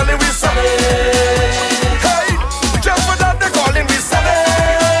they call it we savage. Hey, just for that they call it we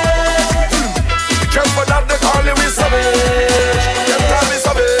savage. Just for that they call it we savage. Them call me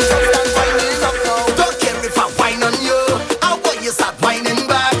savage. Don't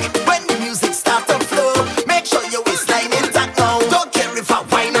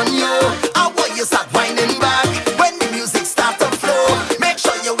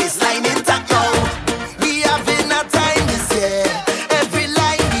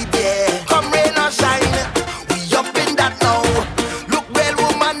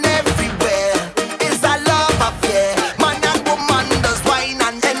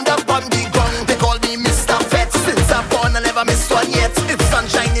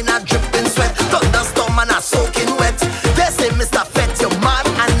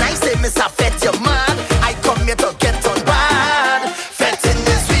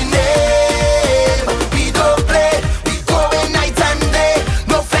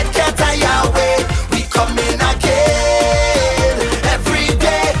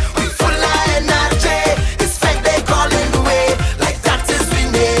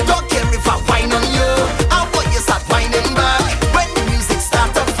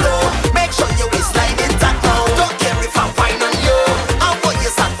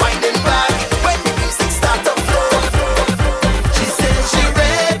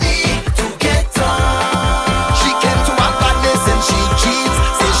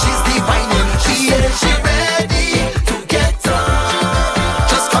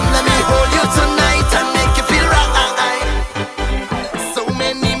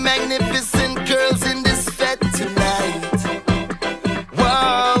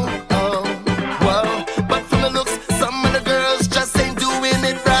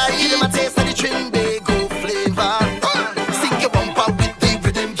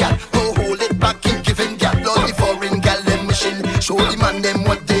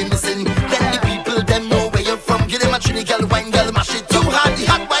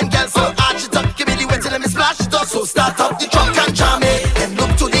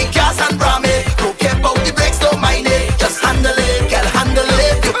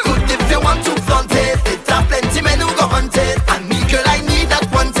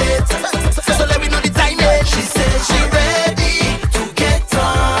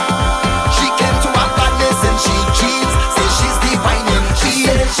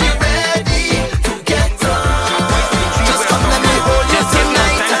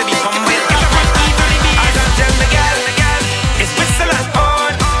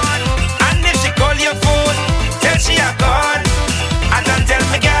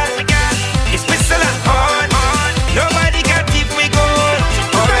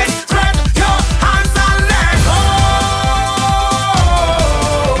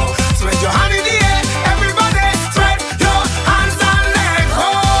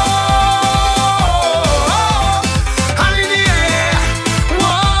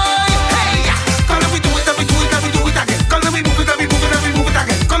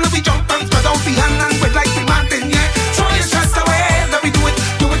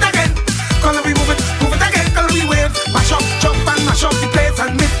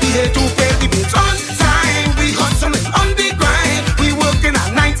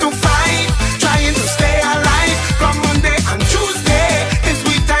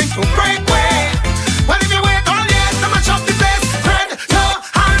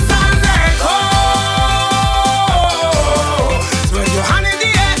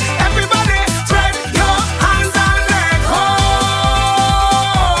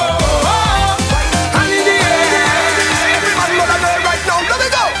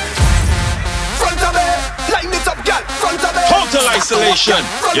isolation.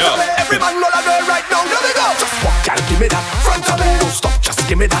 Yeah. Every man roll a girl right now. Let me go. Just walk, girl, give me that front of me. Don't stop, just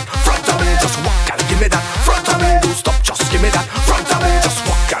give me that front of me. Just walk, girl, give me that front of me. Don't stop, just give me that front of me. Just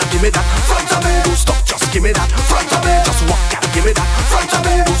walk, girl, give me that front of me. Don't stop, just give me that front of me. Just walk, girl, give me that front of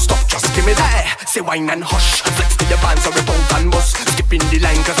me. Don't stop, just give me that. Say wine and hush. Flex to the bands or rebound and bust. Skipping the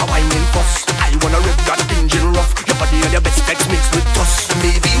line cause I whining fuss. I wanna rip that engine rough. Your body and your best text mixed with dust.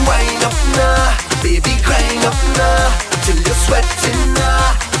 Baby wine up now, baby grind up now, till you're sweating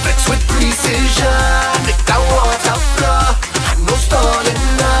now. Flex with precision, make that water flow. And no stalling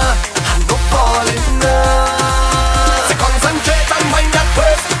now, and no falling now. So concentrate and mind that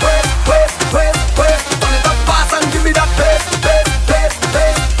waist, waist, waist, waist, waist. Turn it up fast and give me that bass, bass, bass,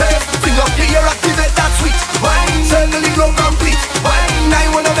 bass, bass. Bring up your ear, activate that sweet wine. Circling round complete wine. I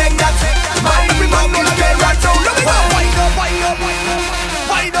wanna make that wine. Every man knows get right down. Let me go. Wind up, wind up, wind up,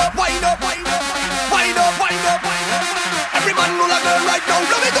 wind up, wind up, wind up, wind up, wind up. Every man knows a girl right now.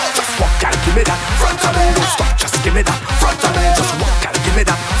 Let me go. Just walk, girl, give me that front of me. Don't stop, just give me that front of me. Just walk, girl, give me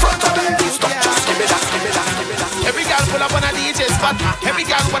that front of me. Don't stop, just give me that, give me that, give me that. Every girl pull up on a DJ spot. Every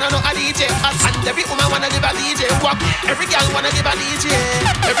girl wanna know a DJ hot. And every woman wanna give a DJ walk. Every girl wanna give a DJ.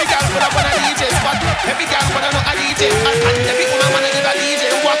 Every girl pull up on a DJ spot. Every girl wanna know a DJ hot. And every woman wanna give a DJ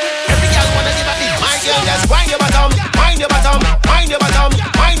walk. Every girl wanna give a DJ. My girl, just wind your bottom, wind your bottom, wind your bottom,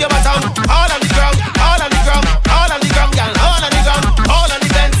 wind your bottom. All on the ground, all on the ground, all on the ground, girl, all on the ground, all on the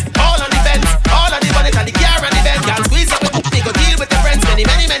fence, all on the fence, all on the bonnet and the car and the bed. Girl, squeeze up with the go deal with the friends. Many,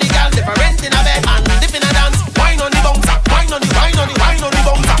 many, many girls different in a bed and dip in a dance. Wine on the bouncer, wine on the, wine on the, wine on the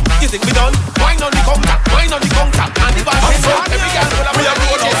bouncer. Music we done, wine on the counter, wine on the counter, and the bar. Every girl wanna be a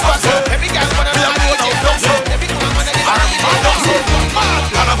DJ spot. Every girl wanna be a DJ spot. Every woman wanna be a DJ spot.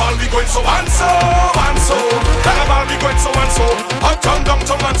 Carnival we going so and so and so. Carnival we going so and so. Uptown,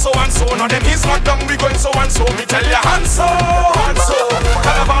 downtown and so and so. Now them is locked down we going so and so. Me tell ya and so and so.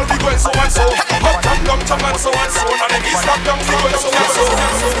 Carnival we going so and so. Uptown, downtown and so and so. Now them is locked down we going so and so.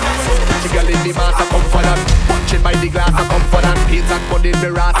 The girl in the mask, I come for that. Punching by the glass, I come for that. Heels and body in the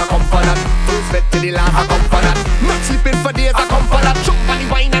ass, I come for that. Full sweat to the last, I come for that. Not sleeping for days, I come for that. Choke on the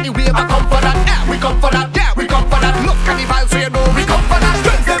wine and the wave, I come for that. Yeah, we come for that. Yeah, we come for that. Look at the vibes, so you know we come for that.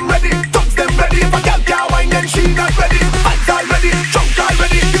 Girls them ready, thugs them ready. If a girl can't wine, then she not ready. Vibes already, drunk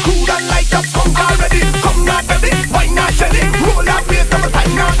already. The cool and light up, skunk already. Come not baby, wine not shelly. Roll that bass, double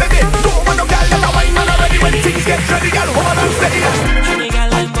time now baby. Don't want no girl that a wine man already. When things get ready, girl, hold on steady.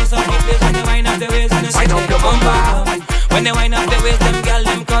 Wind up your bumper. When they wind up their waist, them girl,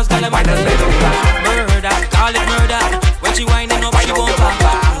 them cause girl, them murder, call it murder. When she winding up, she bumper.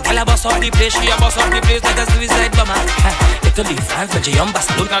 Girl, I bust up the place, she a bust up the place like a suicide bomber. Italy, France, when she young bust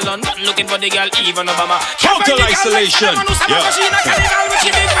look at London, looking for the girl, even Obama. Total isolation. Yeah.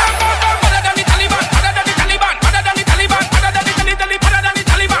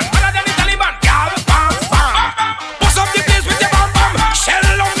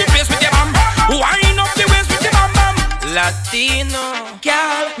 Latino,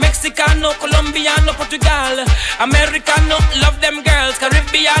 girl, Mexicano, Colombiano, Portugal, Americano, love them girls,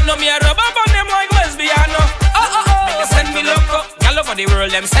 Caribbeano, me a rub up on them like lesbiano. Oh, oh, oh, send me loco, girl over the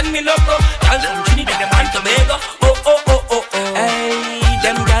world, them send me loco, girl from Trinidad and Tobago. Oh, oh, oh, oh, oh, hey,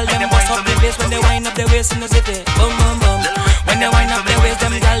 them girl, them bust up the place when they wind up their waist in the city. Boom, boom, boom. When they wind up their waist,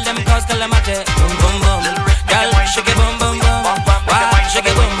 them girl, them cause calamity. Boom, boom, boom. Girl, shake it, boom, boom, boom. Wow, shake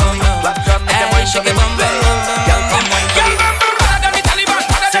it, boom, boom, boom. Hey, shake it, boom, boom, boom.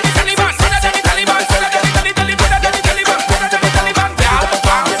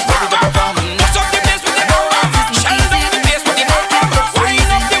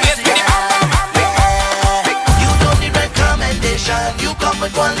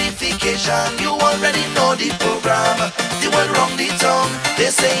 You already know the program. The world wrong the tongue. They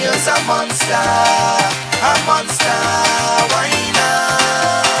say you're a monster, a monster. Why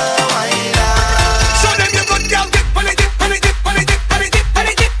not? Why not? Show them you good girl. Dip on it, dip on it, dip on it, dip on it, dip on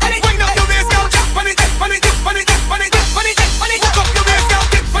it, dip on it. Wind up your waist, girl. Dip on it, dip on it, dip on it, dip on it, dip on it, dip on it. Hook up your waist, girl.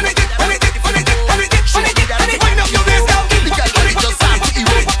 Dip on it, dip on it, dip on it, dip on it, dip on it, dip on it. Wind up your waist, girl. The girl got it just start to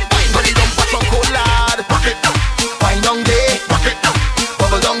erode. Wind on it, don't put your cold lad. Rock it up, wind on day, rock it up,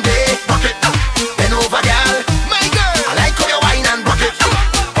 bubble down day, rock it up. Bend over, girl. My girl, I like how you wine and rock it up.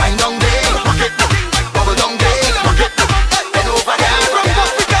 Wind on day, rock it up, bubble down day, rock it up. Bend over, girl. From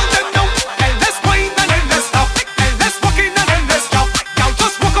Africa, them know.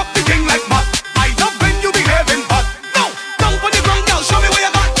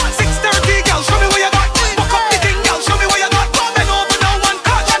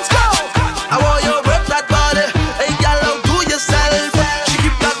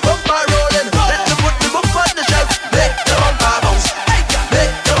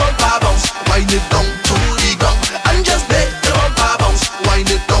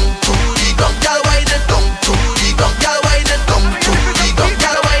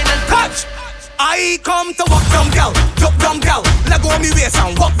 I come to walk down gal, drop down gal, let go of me waist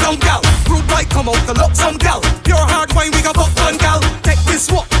and walk down gal. Rude boy come out to look some gal. Pure hard wine we got fuck one gal. Take this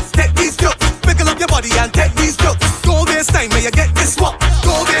walk, take these jokes, pickle up your body and take these jokes. Go waste time when you get this walk.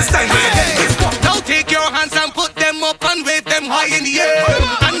 Go waste time when you get this walk. Now take your hands and put them up and wave them high in the air.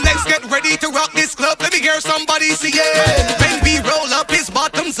 And let's get ready to rock this club. Let me hear somebody say yeah. When we roll up, his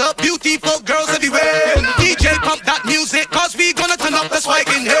bottoms up, beautiful girls everywhere. DJ pump that music, cause we gonna turn up the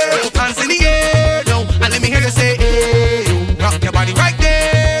spike in here. Hands in the air, no, and let me hear you say hey. Rock your body right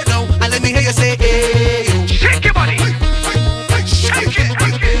there, no, and let me hear you say hey. Shake your body, shake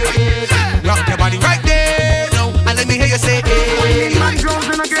it. Rock your body right there, no, and let me hear you say hey.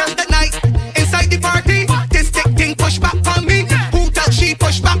 Saturday night, inside the party, this thick thing push back on me. Who tell she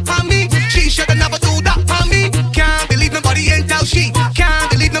push back on me? She shoulda never do that on me. Can't believe nobody ain't tell she.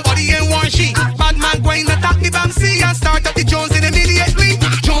 Can't believe nobody ain't warn she. Bad man going attack the Bamsi and start up the Jones in immediately.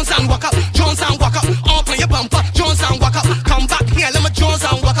 Jones and walk up, up on your bumper. Jones and walk up, come back here, let me Jones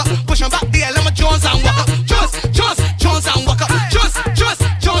and walk up. Push 'em back there, let me Jones and walk up. Jones and walk up.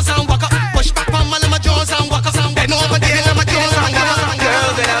 Jones and walk up. Push back on my let me Jones and walk up. Then over there, let me Jones and walk up.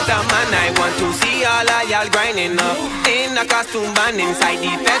 Girls without a man, I want to see all of y'all grinding up in a costume band inside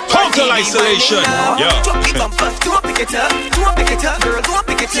the fed. Total isolation. Yeah. Drop the bumper, don't pick it up, girl, don't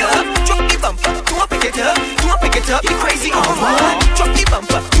pick it up. Drop the bumper, don't pick it up, you crazy or what? Drop the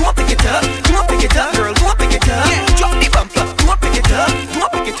bumper, don't pick it up, girl, don't pick it up. Yeah. Drop the bumper, don't pick it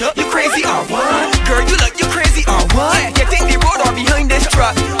up, you crazy or what? Girl, you look, you crazy or what? You think the road or behind this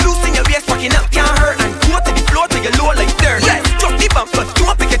truck? Loosen your waist, walking up can't hurt, and go to the floor till you low like dirt. Yeah. Drop the bumper,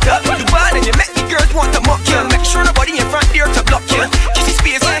 don't pick it up. You bad and you make the girls want to mock you. Make sure nobody in front there to block you. Give she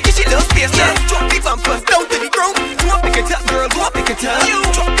space, give she little space. Yeah. Drop the bumper, down to the ground. Don't pick it up, girl, don't pick it up. You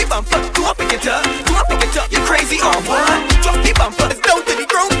drop the bumper, don't pick it up, you crazy or what? Drop the bumper, it's down to the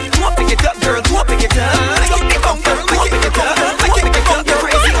ground. Don't pick it up, girl, don't pick it up. Drop the bumper, don't pick it up, you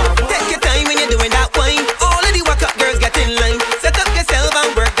crazy or what? Take your time when you're doing that wine. All of the walk up girls get in line. Set up yourself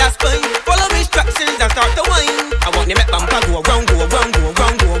and work that spine. Follow instructions and start to whine. I want you make bumper go around, go around, go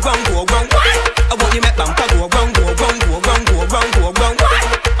around, go around, go around. I want you make bumper go around, go around, go around, go around, go around.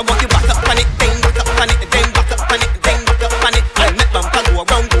 I want you back up on it, ding, back up on it, ding, back up on it, ding, back up on it. I make bumper go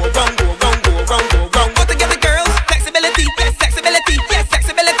around, go around, go around, go around, go around. All together, girls, flexibility, yes, flexibility, yes,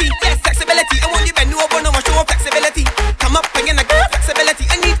 flexibility, yes, flexibility. I want you bend over, no more show flexibility. Come up again, a girl, flexibility.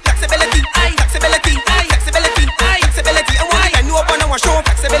 I need flexibility, flexibility, flexibility, flexibility. I want you bend over, no more show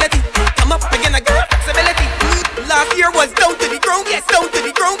flexibility. Come up again, a girl, flexibility. Last year was down to the ground, yes, down to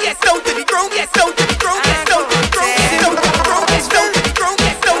the ground, yes, down to the ground, yes, down to the ground, yes, down to the ground, yes, down to the ground, yes, down to the ground,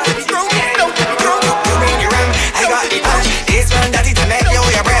 yes, down to the ground, yes, down to the ground. You mean you run? I got the punch. This one dirty to make you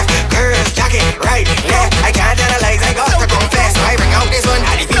your breath. Girls, jacket, right, left. I can't analyze, I got to confess. I bring out this one,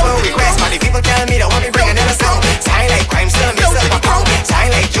 and the people request, but the people tell me they want me bring another song. Sign like crime, still mix up a pound.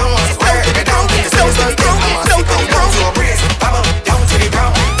 Sign like Jones, work it down. The sun's on thing, I must go down to a brace. Bubble down to the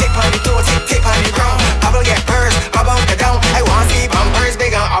ground. Tip on the toe, tip on the ground. Bubble get burst, bubble get down. I want to see bumpers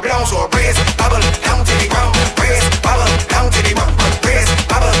bigger or blown to a brace. Bubble down to the ground, brace. Bubble down to the ground, brace.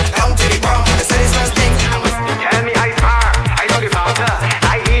 Bubble down to the ground. The sun's on thing, I must. Tell me I far, I know the factor.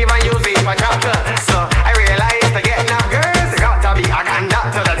 I even use it for chapter. So I realize to get enough girls, you got to be a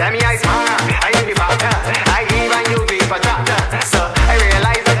conductor. Tell me I far, I know the factor. I even use it for chapter. So I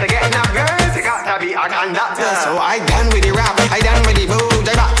realize to get enough girls, you got to be a conductor. So I done with the rap, I done with the booze.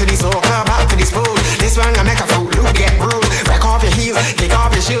 I back to the soca, back to the spoon. This one I make a fool, look get bruised. Break off your heels, take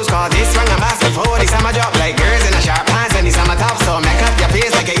off your shoes. Cause this one I'm asking for the summer job. Like girls in a sharp pants and the summer top. So make up your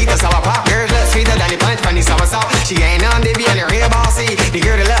face like you eat a sour pop. Girls look sweeter than the punch from the sour salt. She ain't on the and the real bossy. The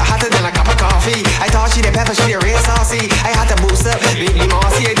girl that look hotter than a cup of coffee. I thought she the pepper, she the real saucy. I had to boost up, beat the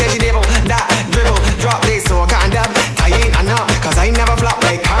mossy. I did she nibble, that dribble, drop this so I can't dub. I ain't enough, cause I never flop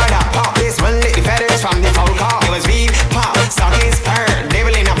like car that pop. This one lit the feathers from the full car. It was weed, pop, stockings, spur.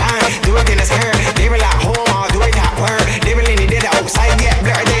 Nibble in a pan, do it in a skirt. Nibble at home or do it at work. Nibble in the outside, get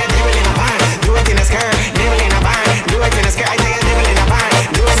blurred there. Nibble in a pan, do it in a skirt. Nibble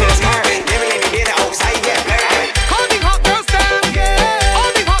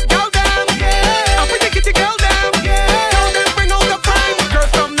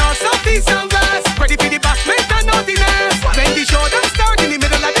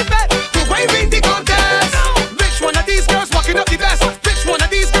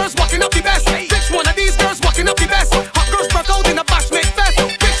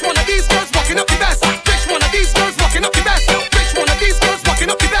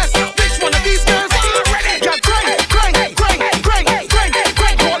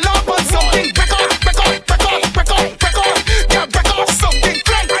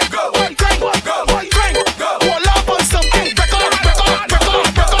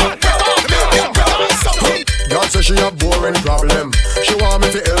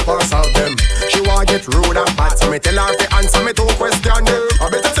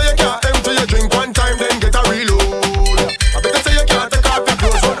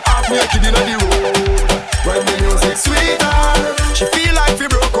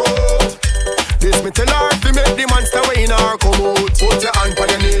Put your hand on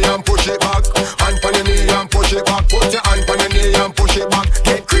your knee and push it back. Hand on your knee and push it back. Put your hand on your knee and push it back.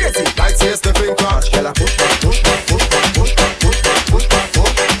 Get crazy like say Stephen Crouch. Girl, I push back, push back, push back, push back, push back, push back,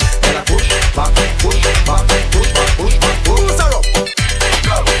 push. Girl, I push back, push back, push back, push back, push. Who's her up?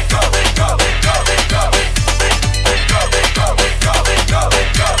 Go, go, go, go, go, go, go, go, go, go,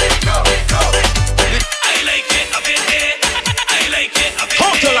 go, go. I like it up in there. I like it up in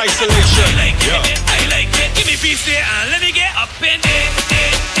there. Total isolation. I like it. I like it. Give me peace there and let me get up in there.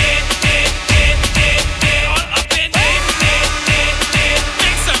 All up in there.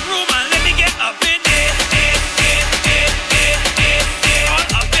 Make some room and let me get up in there. All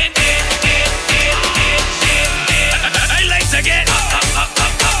up in there. I like to get up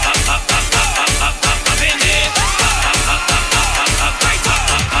in there.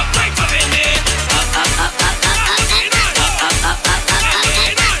 Right up in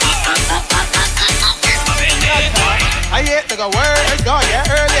there. I hate to go word, it's gone, yeah,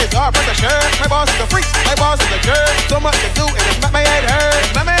 early, it's all for the shirt. My boss is a freak, my boss is a jerk. So much to do, and it's make my head hurt,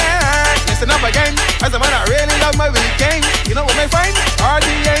 make my head hurt. Listen up again, as a man I really love my weekend. You know what my friend,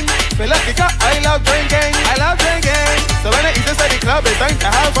 RDN. Fill up the cup, I love drinking, I love drinking. So when I eat inside the club, it's time to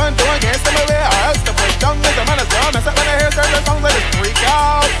have fun. Don't get some away, or else to put down as a man is gone. Except when I hear certain songs, I just freak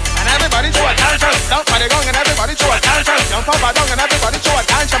out. And everybody show a tantrum, dump by the gong, and everybody show a tantrum. Jump up a dong, and everybody show a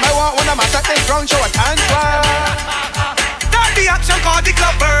tantrum. I want one of my set this drunk, show a tantrum. The action called the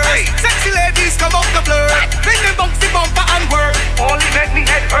clubber. Sexy ladies come out the blur. Bring them bouncy bumper and work. Only make me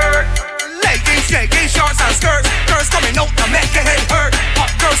head hurt. Leggings, jeggings, shorts and skirts. Girls coming out to make your head hurt. Hot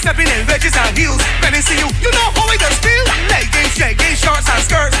girls stepping in wedges and heels. When they see you, you know how it does feel. Leggings, jeggings, shorts and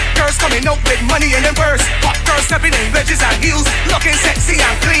skirts. Girls coming out with money in them purse. Hot girls stepping in wedges and heels. Looking sexy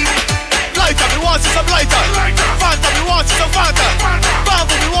and clean. Lighter, we want you some lighter. Fanta, we want you some Fanta.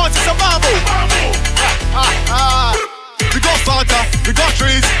 Bamboo, we want you some bamboo. We got Fanta, we got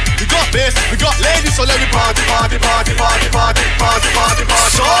trees, we got bass, we got ladies, so let me party, party, party, party, party, party, party,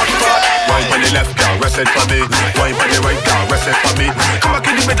 party, party. Wine on the left, girl, rest it for me. Wine on the right, girl, rest it for me. Come back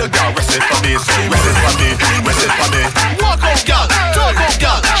in the middle, girl, rest it for me. Say, rest it for me, rest it for me. Walk out, girl, talk out,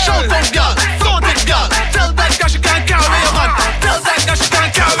 girl, shout out, girl, flaunt it, girl. Tell that girl she can't carry a man. Tell that girl she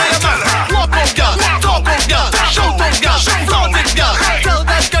can't carry a man. Walk out, girl, talk out, girl, shout out, girl, flaunt it, girl. Tell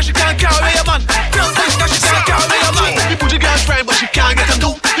that girl she can't carry a man. Tell that girl she can't carry a man. The bougie girl's friend, but she can't get him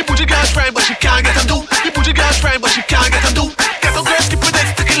do. The bougie girl's friend, but she can't get him do. The bougie girl's friend, but she can't get him do. Get some girls keep with it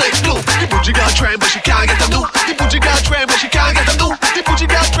sticky like glue. The bougie girl's friend, but she can't get him do. The bougie girl's friend, but she can't get him do. The bougie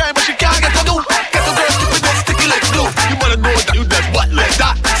girl's friend, but she can't get him do. Get some girls keep with it sticky like glue. You wanna know that you does what like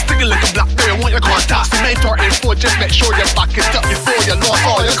that? Sticky like a blackberry, want your contact. The mentor info, just make sure your back is up before you lost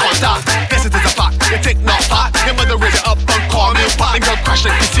all your contact. Guess it is a fact, you take not fat. Your mother raise it up and call me a pot. And girl crash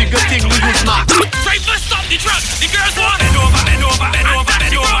like you see good thing, we use my. Right foot stop the truck. The girls want bend over, bend over, bend over,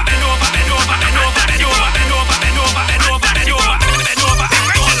 bend over, bend over, bend over, bend over, bend over, bend over, bend over, bend over, bend over, bend over,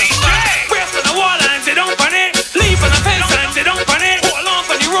 bend over. Brace on the wall and sit down on it. Leap on the fence and sit down on it. Hold on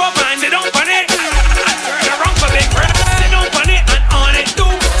for the rope and sit down on it. Turn around for big breath. Sit down on it and on it do.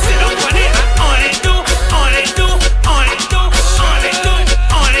 Sit down on it and on it do. On it do. On it do. On it do.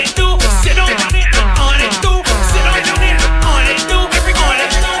 On it do. Sit down on it and on it do. Sit down on it and on it do. Every on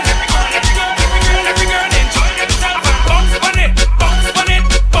it do. Every girl enjoy themselves and bounce on it. Bounce on it.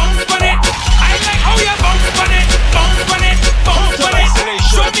 Bounce on it. I like how you bounce on it. Bounce on it. Bounce on it.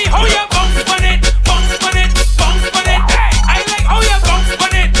 Show me how you bounce on it. Bounce on it. Bounce on it. I like how you bounce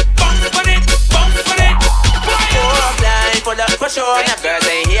on it. Bounce on it. Bounce on it. Pull up for sure. Now girls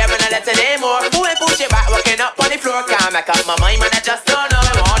ain't here when I let it anymore. Who ain't push it back, walking up on the floor. Can't make up my mind, man, I just don't know.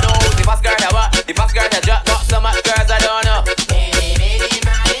 I wanna know the fast girl that what? The fast girl that drop, got so much girls I don't know.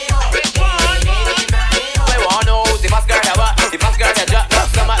 I wanna know the fast girl that what? The fast girl that drop, got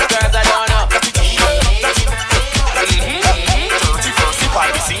so much girls I don't know.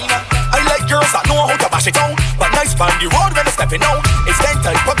 I like girls that know how to bash it down, but nice on the road when they're stepping out. It's that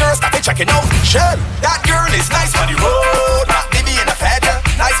type of girls that they checking out. Shell, that girl is nice on the road, not Libby in a feather.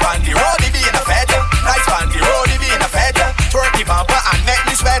 Nice on the road, Libby in a feather. Nice on the road, Libby in a feather. Twerk the bumper and make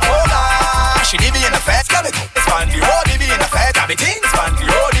me sweat. Hola, she Libby in a feather. It's on the road, Libby in a feather. It's on the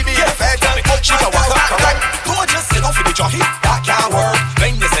road, Libby in a feather. She can walk up correct. Don't just sit down for the jockey, that can't work.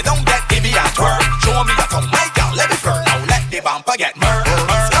 When you sit down, get Libby and twerk. Show me your tongue, my girl, let me firm. Now let the bumper get murked.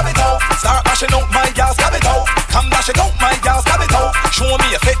 Scab it out, start bashing out, my girl, scab it out. Come bash it out, my girl, scab it out. Show me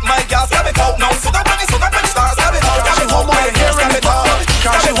a fit, my girl, scab it out. Now sit up when it, start scab it out.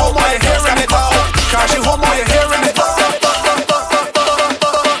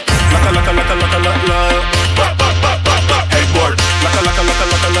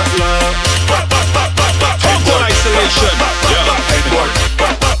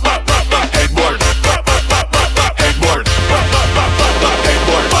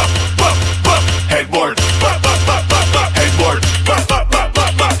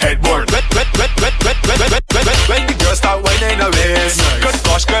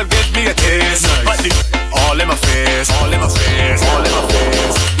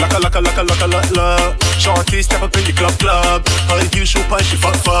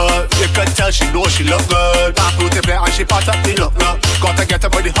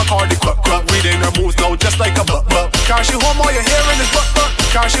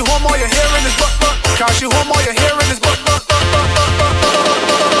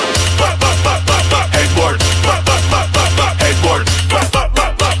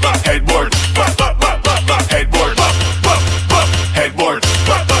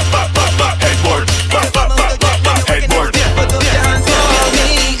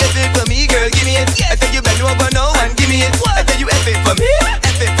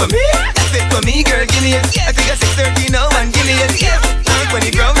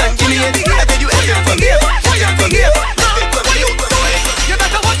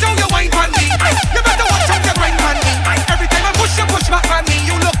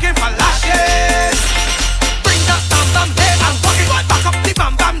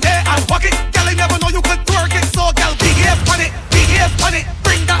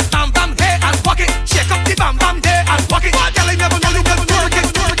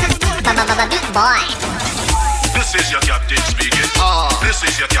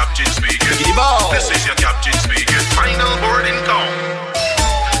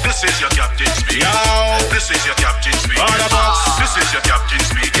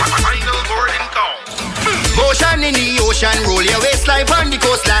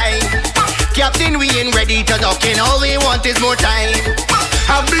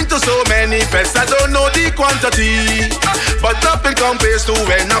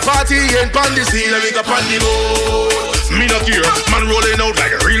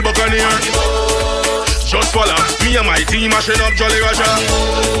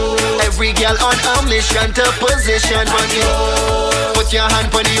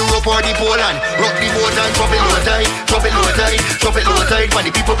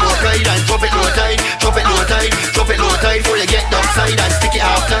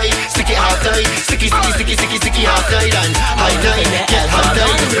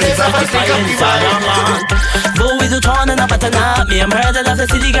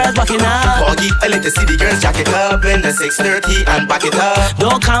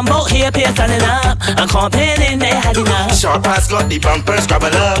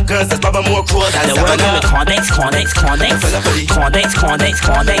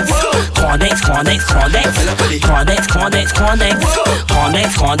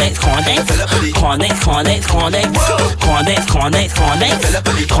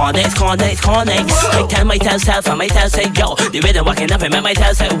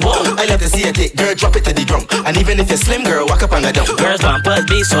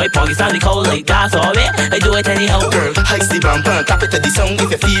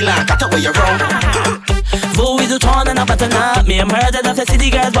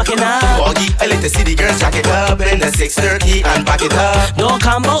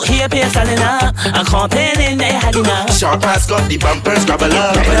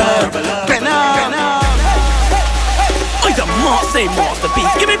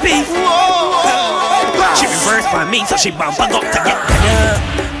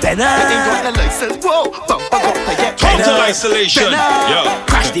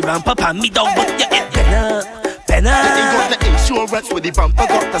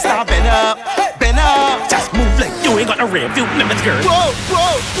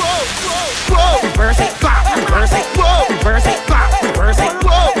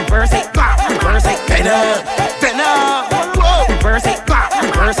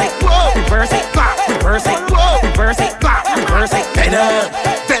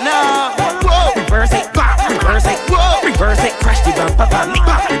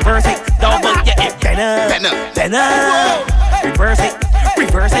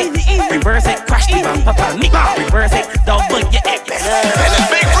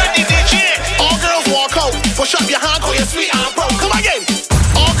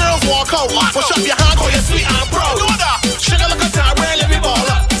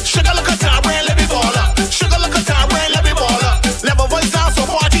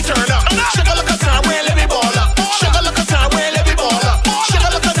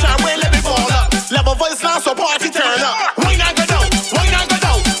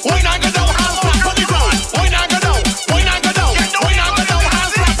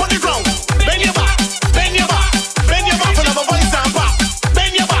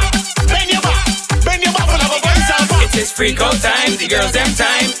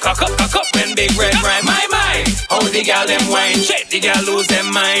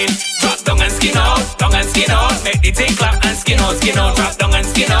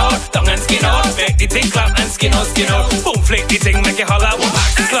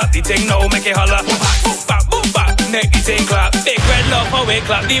 Clap the thing now, make it holler. Boom bap, make the thing clap. Big red love away,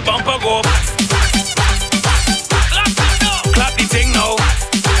 clap the bumper go. Clap the thing now.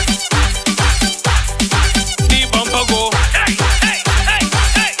 The bumper go. Hey, hey, hey,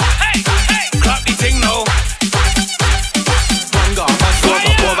 hey, hey, hey. Clap the thing now. One go, bust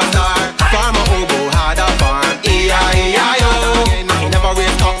up over star. Farmer hobo had a farm. E-I-E-I-O. He never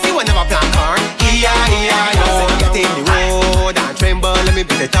raised cock, he would never plant corn. E-I-E-I-O. Get in the road and tremble. Let me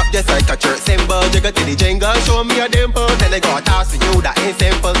beat it up just like a church symbol. Jiggle to the jingle, show me a dimple. Then I got a task for you that ain't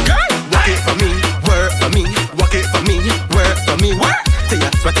simple. Work it for me, work for me. Work it for me, work for me. Work till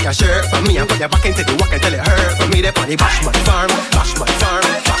you sweat your shirt for me and put your back into the work until it hurt for me. They party bash my farm, bash my farm,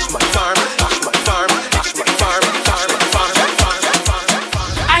 bash my farm, bash my farm, bash my farm, bash my farm,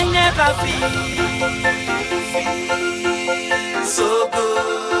 I never feel so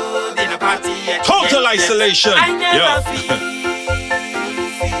good in a party yet. Total isolation. I never feel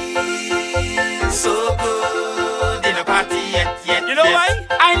so good in a party yet. You know why?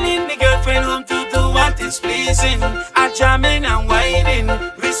 I need my girlfriend home to do what is pleasing. I jamming and whining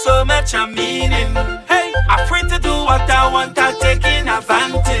with so much a meaning. Hey, I'm free to do what I want, I'm taking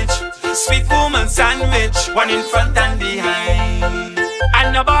advantage. Sweet woman sandwich, one in front and behind.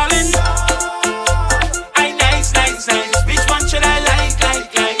 And a ballin'. I nice. Which one should I like?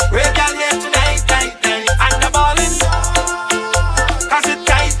 Where girl here tonight, and a ballin'. Cause it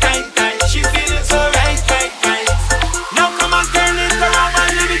tight. She feeling so right. Now come on, turn it around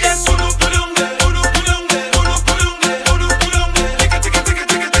and let me get pudum.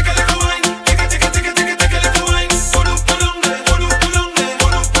 Take a little wine. Take a little wine. Pudum.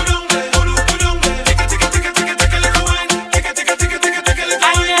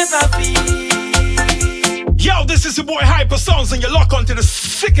 Yo, this is your boy Hyper Sounds, and you lock onto the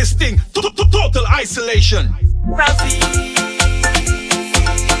sickest thing. Total isolation.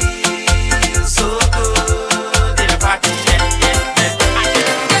 So good in a party.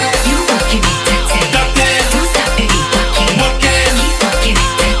 You walking it, that don't stop, baby, walking. Keep walking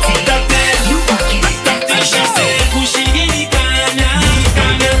it, that you walking it, that She said, pushing in the corner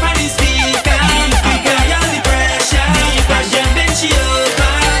for the speaker. Because of the pressure, and then she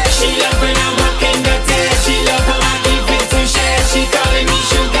over. She love when I walk in the day. She love when I give it to share. She calling me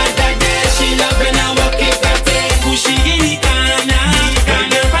sugar daddy. She love when I walk in the day. Pushing in the corner.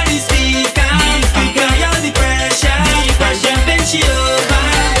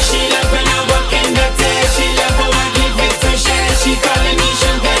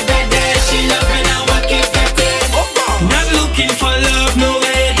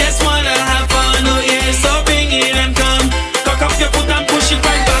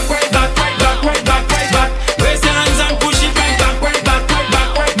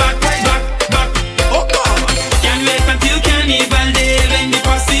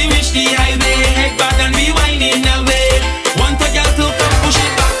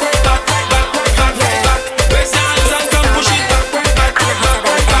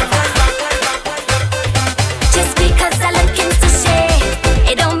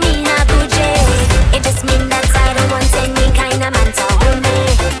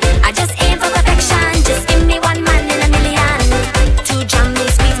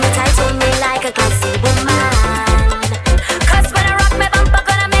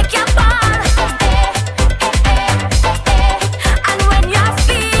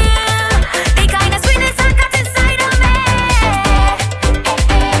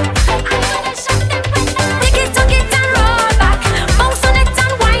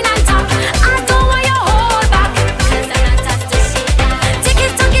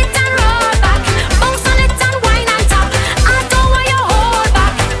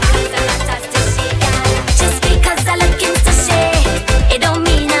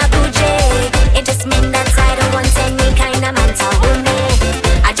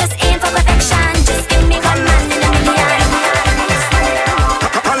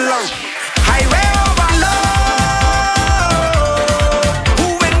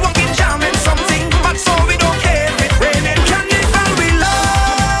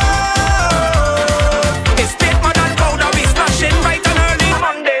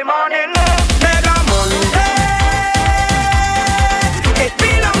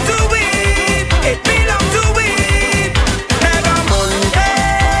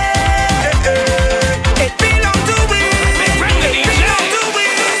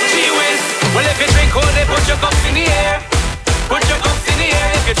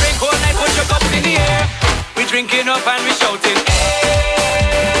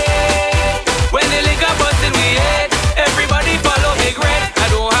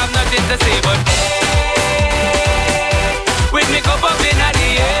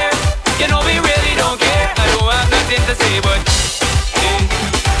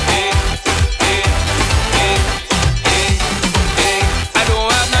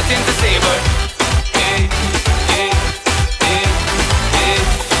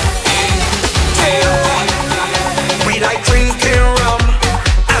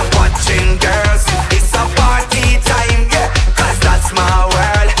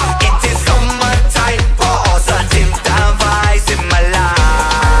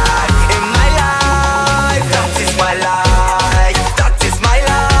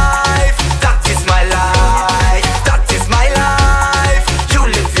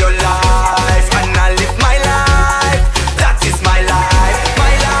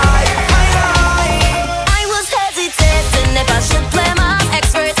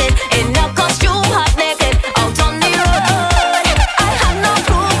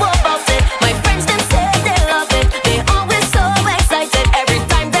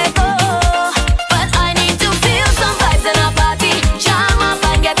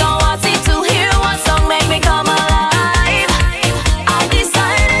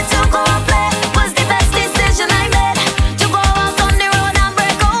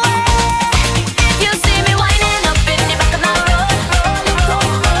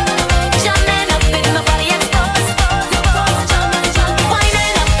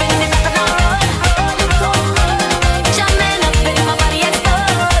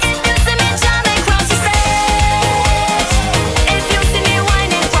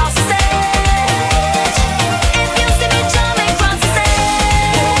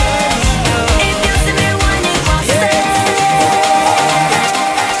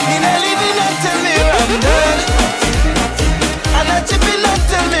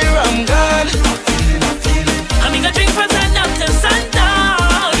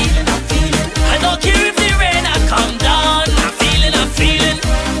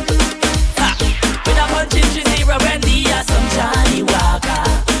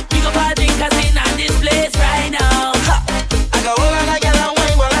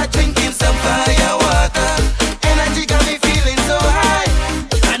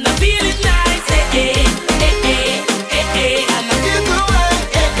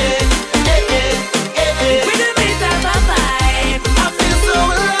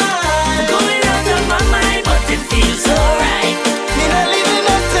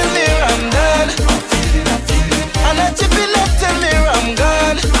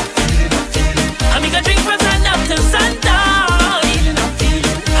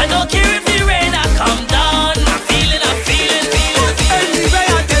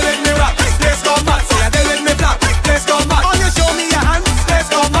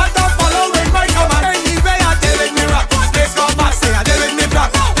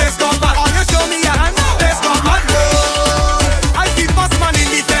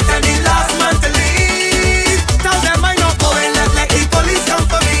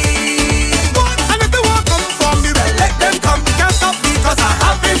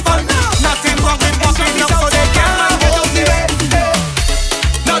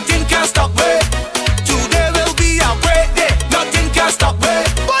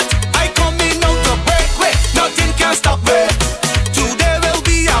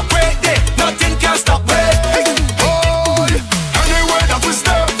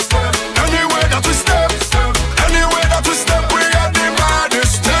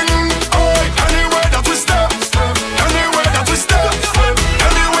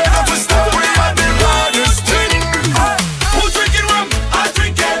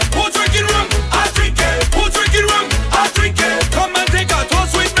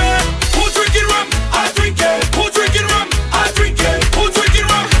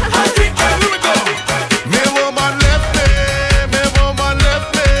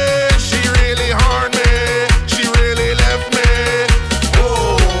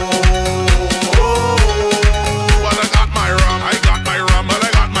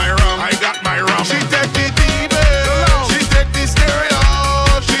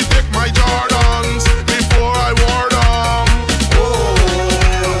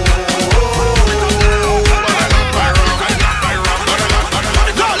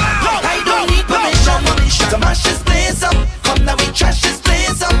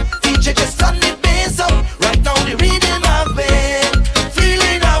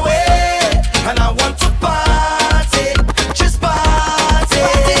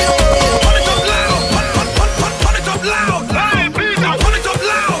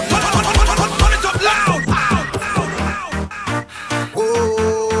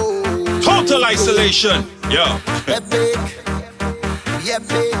 Isolation, yeah. Epic,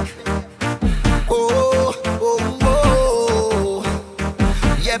 epic. Oh, oh, oh,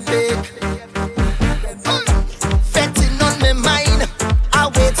 epic. Fetting on my mind,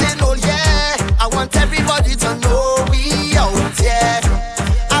 I waiting all year. I want everybody to know we out here.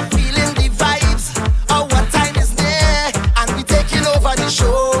 I'm feeling the vibes of what time is near, and we taking over the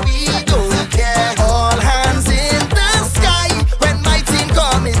show. We don't care. All hands in the sky when my team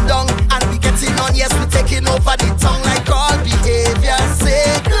coming down, and we getting on. Yes, we taking over the tongue like all behavior. Say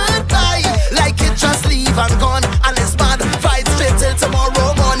goodbye, like it just leave and gone, and it's mad. Fight straight till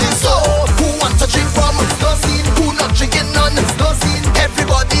tomorrow morning. So who want to drink from? No scene. Who not drinking none? No scene.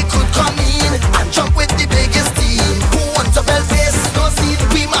 Everybody could come in and jump with the biggest team. Who want to bell bass? No scene.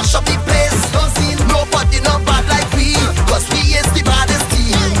 We mash up the place. No scene. Nobody not bad like we, cause we is the baddest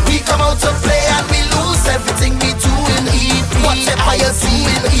team. We come out to play and we lose everything we do in EP. Whatever you see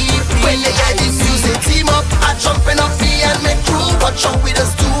in EP, when you hear the music, team up and jumping up me and make crew. Watch out with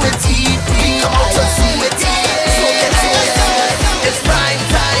us do it EP. We come out to do it EP. So get it. It's prime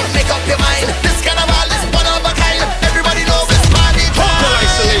time. Make up your mind. This carnival is one of a kind. Everybody knows it's party time.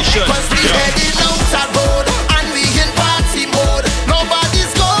 Isolation, Cause we heading out that road and we in party mode.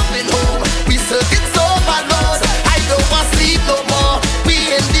 Nobody's going home. We circuits overload. I don't want sleep no more.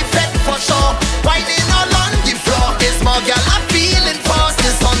 We in the bed for sure. Whining all on the floor. It's more girl I'm feeling fast.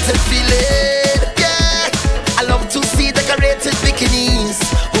 This haunted feeling. Yeah. I love to see decorated bikinis.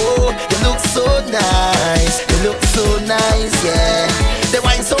 Oh, they look so nice. They look so nice, yeah. They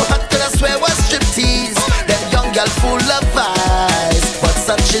wine so hot that I swear was striptease. Them young girl full of vibes, but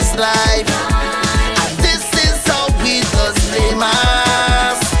such is life. And this is how we just play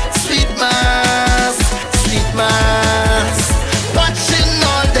mass. Sweet mass, sweet mass. Watching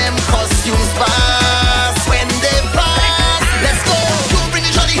all them costumes pass. When they pass, let's go. You bring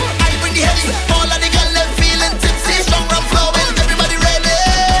the jolly, I bring the heavy. All of the girls them feeling tipsy. Strong rum flowing, everybody ready.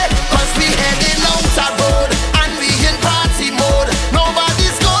 Cause we heading out that road and we in party mode.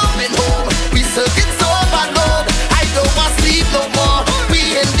 Nobody's going home. We circuits overload. I don't want sleep no more.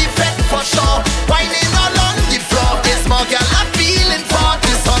 We in the bed for sure. Whining all on the floor. It's more girl I'm feeling for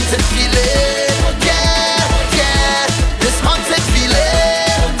this haunted feeling. Yeah, yeah, this haunted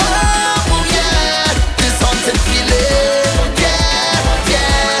feeling. Oh yeah, this haunted feeling. Yeah,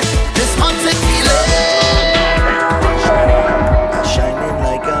 yeah, this haunted feeling. Shining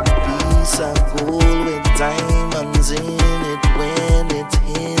like a piece of gold with diamonds in it when it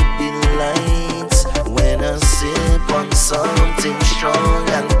hit the lights. When I sip on something strong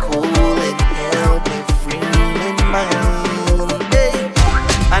and cool, it help me free my mind. Hey.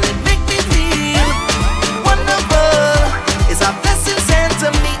 And it make me feel wonderful. It's a blessing sent to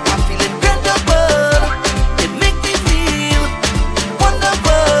me. I feel incredible. It make me feel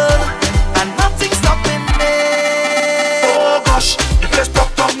wonderful, and nothing stopping me. Oh gosh, the place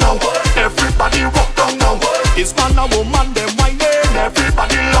broke down now. Everybody rock down now. It's man and woman, them whining.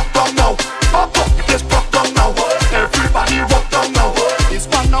 Everybody lock down now. Oh, the place broke down now. Everybody rock down now. It's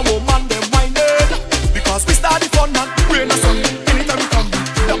man and woman, them whining. Because we start the fun and rain and sun. Anytime we come,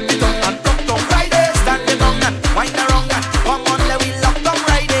 dump it down and rock down Friday. Stand it down and wind around and come on, let we lock down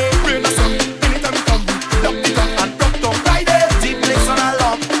Friday. Rain and sun. Anytime we come, dump it down and rock down Friday. The place on a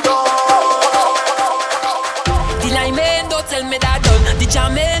lockdown. The liming, don't tell me that done. The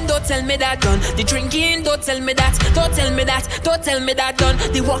jamming, don't tell me that done. The drinking, don't tell me that. Don't tell me that. Don't tell me that done.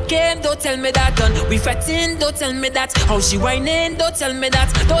 The walking, don't tell me that done. We fretting, don't tell me that. How she whining, don't tell me that.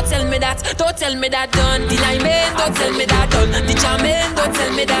 Don't tell me that. Don't tell me that done. The liming, don't tell me that done. The jamming, don't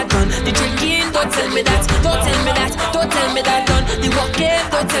tell me that done. The drinking, don't tell me that. Don't tell me that. Don't tell me that done. The walking,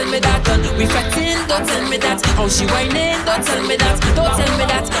 don't tell me that done. We fretting, don't tell me that. How she whining, don't tell me that. Don't tell me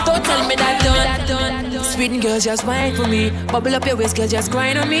that. Don't tell me that done. Sweet girl, just wine for me. Bubble up your waist, girl, just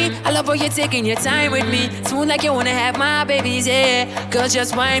grind on me. I love how you're taking your time with me. Smooth like you wanna have my babies, yeah. Girl,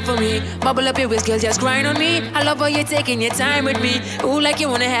 just wine for me. Bubble up your waist, girl, just grind on me. I love how you're taking your time with me. Ooh, like you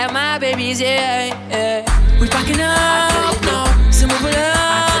wanna have my babies, yeah, yeah. We packing up now, so move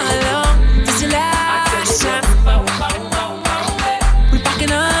along. This your last shot. We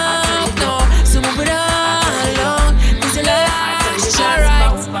packing up now, so move along. This your last shot.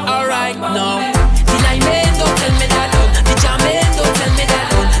 Alright, no. The liming, don't tell me that done. The jamming, don't tell me that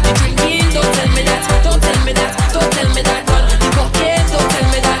done. The drinking, don't tell me that. Don't tell me that. Don't tell me that done. The walking, don't tell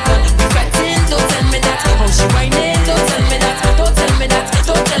me that done. The fretting, don't tell me that. How she whining, don't tell me that. Don't tell me that.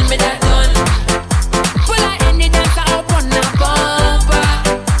 Don't tell me that done. Well, I end the dance up on a bumper.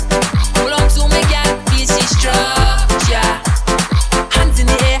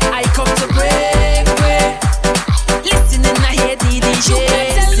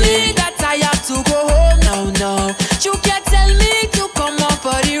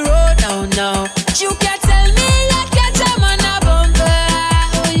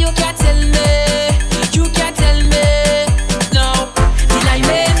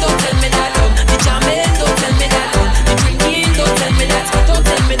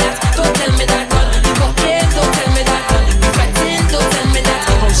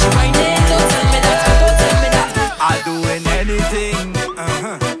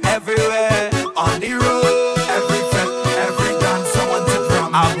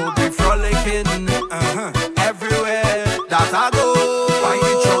 rocking everywhere that I go. Why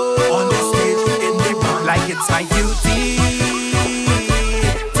the truck on the stage in the band like it's my duty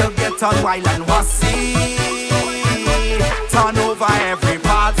to get on wild and wassy, turn over every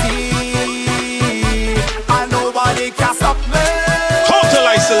party, and nobody can stop me. Total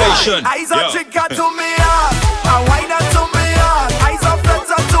isolation. Eyes are drinker to me heart, a winer to me heart. Eyes are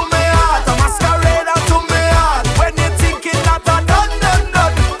flutter to me heart, a masquerader to me heart. When you're thinking that I done,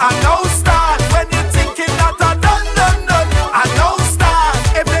 I know start. When you're thinking that I done, I know start.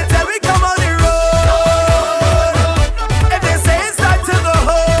 If they tell me come on the road, if they say it's time to go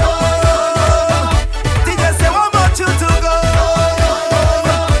home, did you say one more you to go?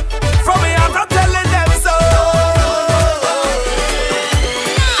 From me out I'm telling them so.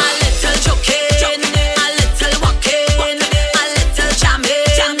 A little joking, a little walking, a little jamming.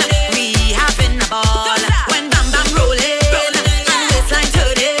 We having a ball when bam bam rolling and waistline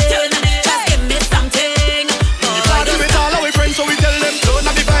turning. Just give me something. We party with all our friends, so we tell them turn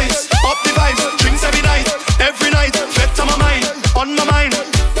up the vibes, drinks every night, fed to my mind, on my mind.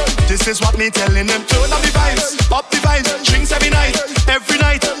 This is what me telling them, turn up the vibes, drinks every night,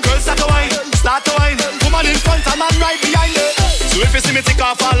 girls start to wine, woman in front and man right behind me. So if you see me take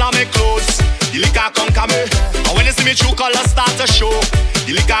off all of my clothes, the liquor come come me. And when you see me true colors start to show,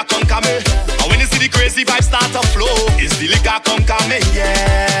 the liquor come come me. And when you see the crazy vibes start to flow, it's the liquor come come me,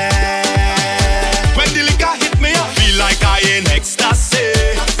 yeah. When the liquor hit me, I feel like I in ecstasy.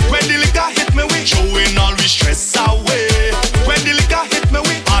 When the liquor hit me, we throwing all we stress away. When the liquor hit me,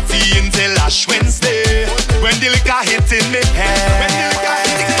 we party until Ash Wednesday. When the liquor hit in me head, when the liquor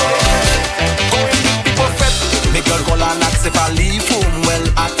hit me People fed, me girl call her ask if I leave home. Well,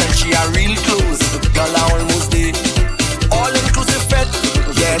 I tell she a real close. Girl I almost there. All inclusive fed.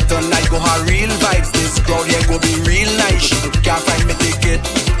 Yeah, tonight go her real vibes. This crowd here go be real nice. She can't find me ticket.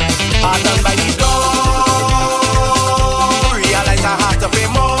 I done by the door. Realize I have to pay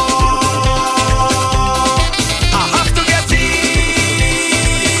more. I have to get in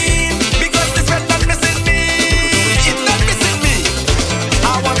because this fed not missing me. It's not missing me.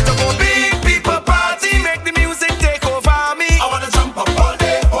 I want to go big people party, make the music take over me. I wanna jump up all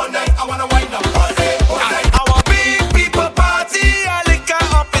day, all night. I wanna wind up all day, all night. I want big people party, a liquor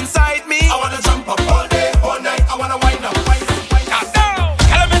up inside me. I wanna jump up all day, all night. I wanna wind up, wind up, wind up.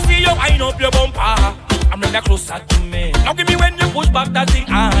 Tell me see you wind up your bumper. I'm really closer to me. Now give me when you push back that thing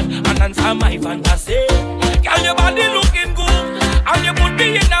hard and answer my fantasy. Girl, your body looking good and you put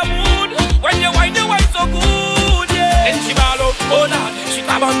me in a mood. When you wine so good, yeah. Then she ball out, oh Lord. She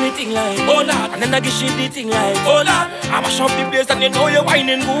grab on me thing like, oh Lord. And then I give she the thing like, oh Lord. I mash up the place and you know you're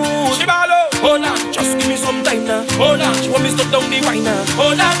whining good. She ball out, oh Lord. Just give me some time now, oh Lord. She want me stop down the wine now,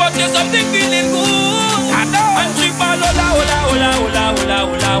 oh Lord. But there's something feeling good, I know. And she ball hola, hola, hola, hola, hola,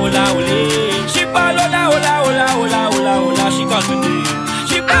 hola, hola, hola. She ball hola, hola, hola, hola, hola, hola. She calls me name.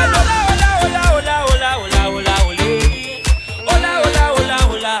 She ball hola, hola, hola, hola, hola, hola, hola, hola. Hola, hola, hola,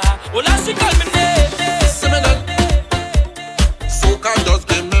 hola, hola. She calls me name. Soca just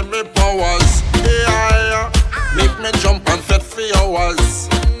give me powers, yeah. Make me jump and fit for hours.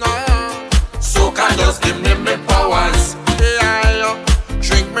 Soca just give me powers, yeah.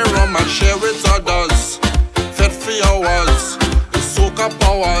 Drink me rum and share with others. Fit for hours, the soca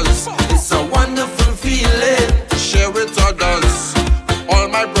powers. It's a wonderful feeling to share with others. All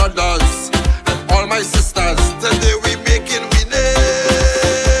my brothers and all my sisters. Today we making we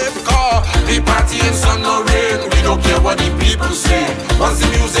name. Cause we party in sun or rain. We don't care what the people say. Once the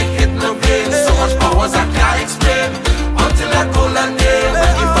music hit my veins, so much powers I can't explain. Until I call a name,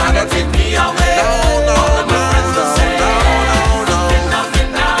 when the Father take me away. No, all of my friends will say,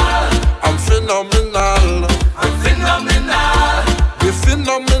 I'm phenomenal. I'm phenomenal. We're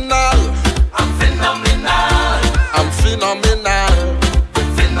phenomenal. I'm phenomenal. I'm phenomenal.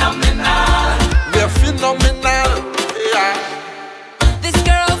 We're phenomenal. We're phenomenal. Yeah. This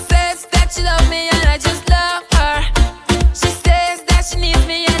girl says that she loves me and I just love her. She says that she needs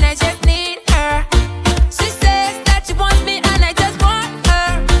me and I just need her. She says that she wants me and I just want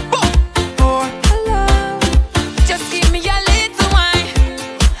her. For her love, just give me a little wine.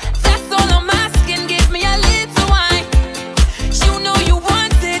 That's all I'm asking, give me a little wine. You know you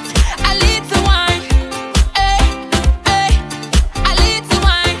want it, a little wine. Hey, hey.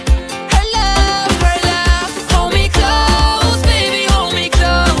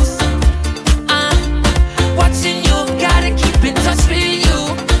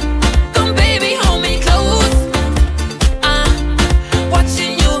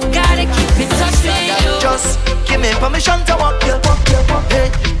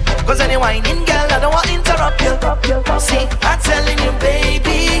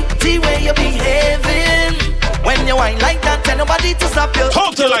 nobody to stop you.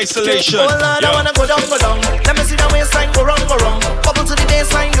 Total isolation. Oh Lord, I wanna go down, go down. Let me see the waistline, go wrong, go wrong. Bubble to the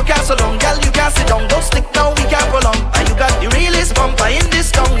baseline, you can't so long. Girl, you can't sit down, don't stick now, we can't prolong. And you got the realest bumper in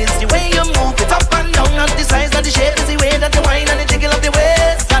this town. It's the way you move it up and down. And the size and the shape is the way that you whine and the jiggle of the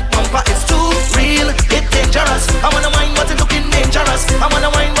waist. That bumper is too real, it's dangerous. I wanna whine but it looking dangerous. I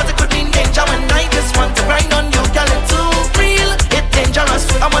wanna whine but it could mean danger. When I just want to grind on you, girl, it's too real, it's dangerous.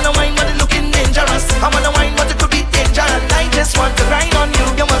 I wanna whine but it looking dangerous. I wanna whine but it could be danger. And I just want to grind on you.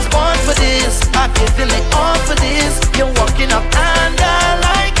 You was born for this, I give it all for this. You're walking up and I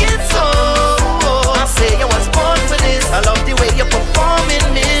like it so. I say you was born for this. I love the way you're performing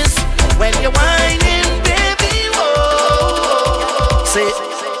this. When you're whining, baby, whoa. Say,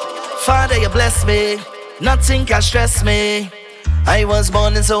 Father, you bless me. Nothing can stress me. I was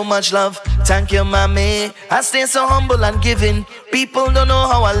born in so much love. Thank you, mommy. I stay so humble and giving. People don't know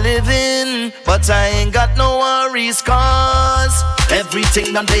how I live in, but I ain't got no worries, cause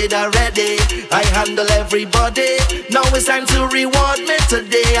everything done paid already. I handle everybody. Now it's time to reward me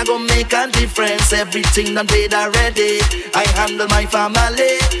today. I gon' make a difference. Everything done paid already. I handle my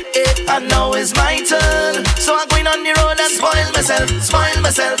family, and now it's my turn. So I'm going on the road and spoil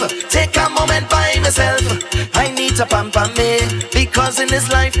myself. Take a moment by myself. I need to pamper me, because in this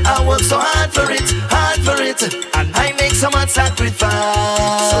life I work so hard for it. And I make so much sacrifice.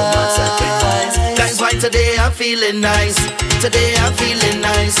 That's why today I'm feeling nice. Today I'm feeling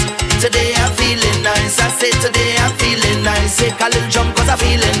nice. I say today I'm feeling nice. Take a little jump cause I'm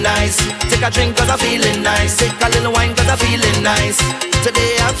feeling nice. Take a drink cause I'm feeling nice. Take a little wine cause I'm feeling nice.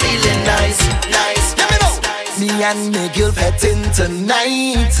 Today I'm feeling nice. Let me know. Me and my girl petting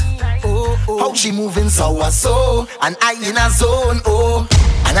tonight. How she moving so and I in a zone,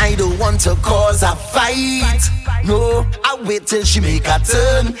 and I don't want to cause a fight. No, I wait till she make a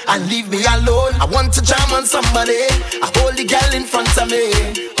turn and leave me alone. I want to jam on somebody, I hold the girl in front of me.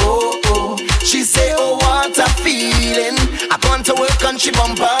 She say, oh what a feeling. I gone to work on she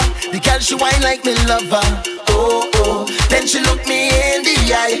bumper. The girl she whine like me lover. Then she look me in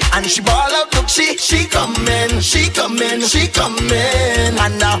the eye and she ball out, look she coming.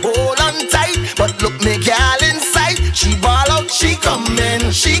 And I hold on tight, but look me girl inside. She ball out, she coming.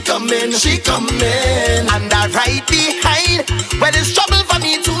 And I right behind. Well it's trouble for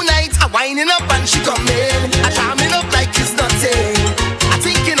me tonight. I'm winding up and she coming. I jamming up like it's nothing. I'm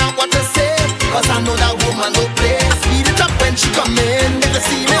thinking of what to say, cause I know that woman no play. Speed it up when she come in. If you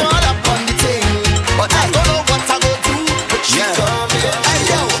see me all up on the thing, but I don't know what I go do, but she come in. Hey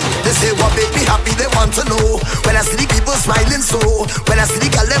yo, they say what make me happy, they want to know. When I see the people smiling so, when I see the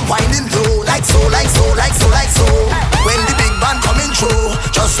girl them whining low, like so. When the big band coming through,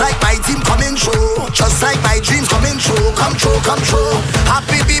 just like my team coming through, just like my dreams coming true, come true.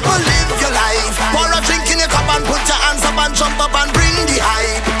 Happy people live your life. Pour a drink in your cup and put your hands up and jump up and bring the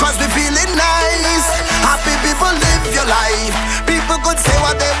hype, cause we feeling nice. Happy people live your life. People could say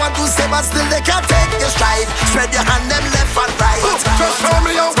what they want to say, but still they can't take your stride. Spread your hand them left and right. Just show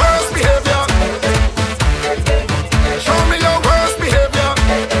me your worst behavior. Show me your worst behavior.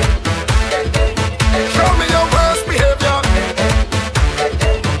 Show me your worst behavior.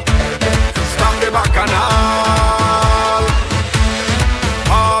 Stop the bacchanal.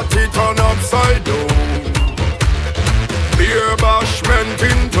 Party turn upside down. Beer bashment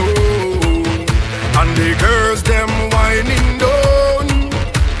in town. And the girls them whining down.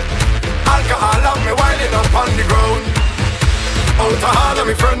 Alcohol and me whining up on the ground. Out of all of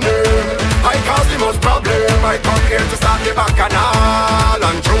me friend I cause the most problem. I come here to start the bacchanal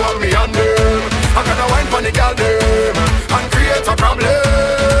and throw up me on them. I gotta wine for the girl them and create a problem.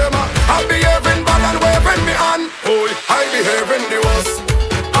 I behaving bad and waving me on. Oh, I behaving the worst.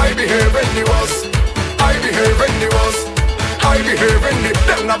 I behaving the worst. I behaving the worst. I behaving the.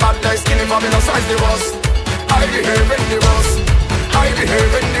 Them not bad like skinny for me no size the worst. I behaving the worst. I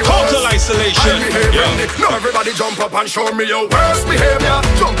behaving the worst. Total isolation. Now everybody jump up and show me your worst behavior.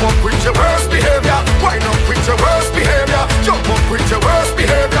 Jump up with your worst behavior. Wind up with your worst behavior. Jump up with your worst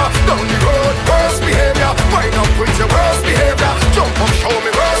behavior. Down the road, worst behavior. Wind up with your worst behavior. Jump up, show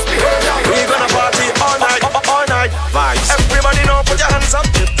me worst behavior. We gonna party all night. Vibes. Everybody know, put your hands up.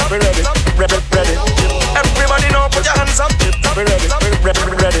 We ready. Everybody know, put your hands up. We ready.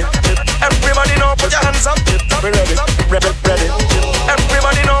 Everybody know, put your hands up. We ready.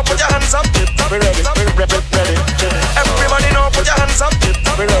 Everybody know, put your hands up. We ready. Everybody know, put your hands up.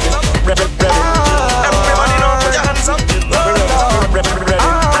 We ready. Everybody know, put your hands up. We ready.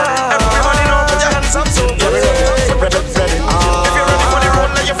 Everybody know, put your hands up. So we ready. If you're ready for the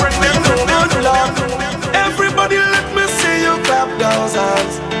road, let your friend know. Everybody, let me see you clap those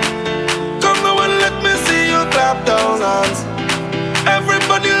hands. Come now and let me see you clap those hands.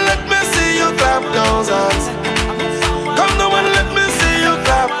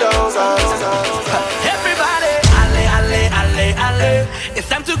 It's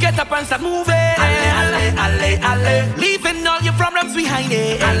time to get up and start moving. Alle, alle, alle, alle. Leaving all your problems behind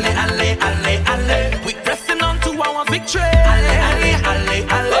it. Alle, alle, alle, alle. We pressing on to our victory. Alle, alle, alle,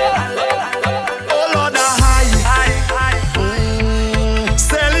 alle, alle. Oh Lord, high.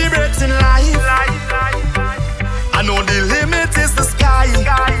 Celebrating life. I know the limit is the sky.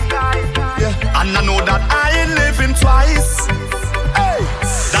 Yeah. And I know that I ain't living twice. Hey.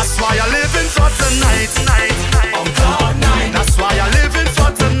 That's why I'm living for tonight. On cloud nine. That's why I'm living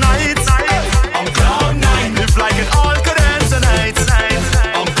for tonight. On cloud nine. If like it all could end tonight.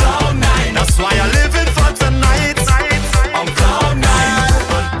 On cloud nine. That's why I'm living for tonight. On cloud nine.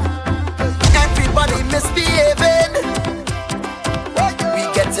 Everybody misbehaving. We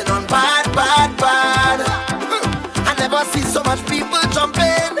getting on bad, bad, bad. I never see so much people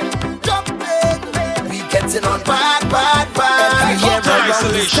jumping. We getting on bad, bad, bad. Every year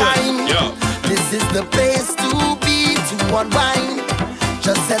around this time, this is the place to be, to unwind.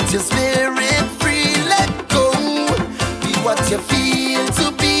 Just set your spirit free, let go. Be what you feel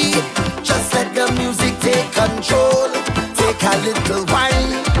to be. Just let the music take control. Take a little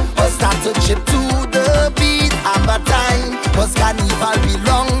wine, or start to chip to the beat. Have a time, 'cause carnival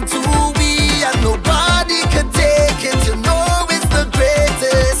belong to we, and nobody can take it. You know it's the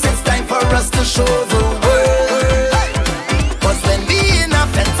greatest. It's time for us to show the world. 'Cause when we in a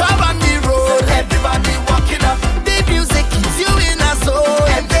fenter on the road, everybody walking up, the music keeps you in a zone.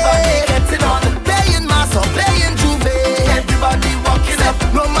 Everybody getting on, playing mass or playing juve. Everybody walking up,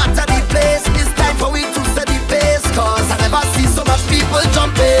 no matter the place. It's time for we to set the pace. 'Cause I never see so much people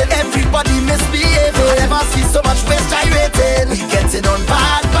jumping. Everybody misbehaving. I never see so much waist gyrating. We getting on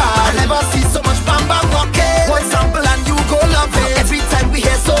bad, bad. I never see so much bam bam walking. One sample and you go love it. Every time we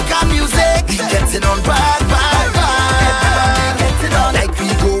hear soca music, we getting on bad, bad, bad. Everybody getting on like we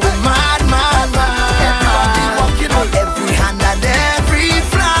going mad, mad, mad. Everybody walking on every hand and every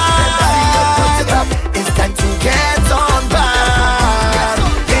flag. It's time to get on bad.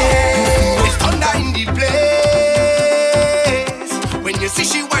 Yeah, It's thunder in the place. When you see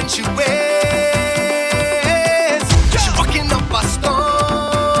she wants you waist. She walking up a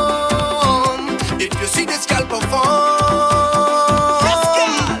storm. If you see this girl perform,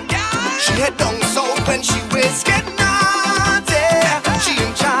 she head down south when she waist get naughty. She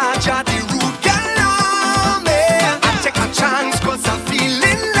in charge of the root girl army. I take a chance 'cause I'm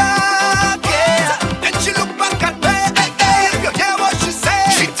feeling lucky. Then she look back at me, you hear what she say?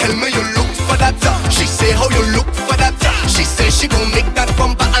 She tell me you look for that. She say how you look for that. She say she gon' make that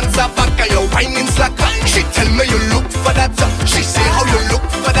bumper answer back and your whining slack. She tell me you look for that. She say how you look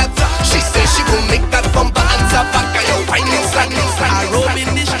for that. She say she gon' make that bumper answer back and your whining slack. I roam in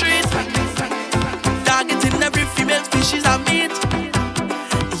the street, targeting every female species I meet.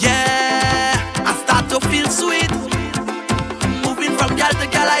 Yeah, I start to feel sweet. Moving from girl to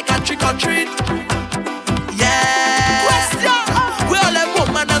girl like a trick or treat. Yeah, where all them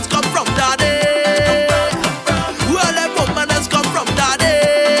woman has come from, daddy? Where all them woman has come from, daddy?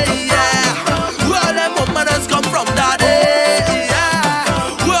 Yeah, where all them woman has come from, daddy? Yeah,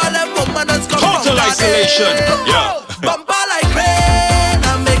 where all them woman has come from, daddy? Total isolation, yeah. Bumper like rain,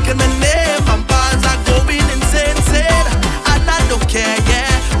 I'm making my name. Bumpers are going insane, insane. And I don't care,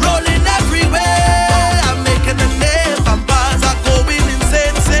 yeah. Rolling everywhere, I'm making a name. Bumpers are going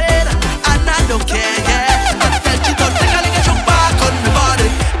insane, insane. And I don't care, yeah. And then she don't think I get your back on my body.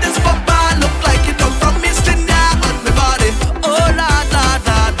 This bumper look like it come from Miss Linda on my body. Oh la la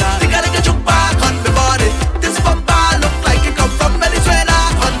la la. Think I get your back on my body. This bumper look like it come from Venezuela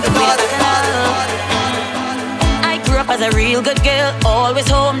on my body. I grew up as a real good girl, always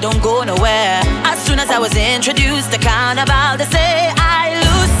home, don't go nowhere. As soon as I was introduced to carnival, they say I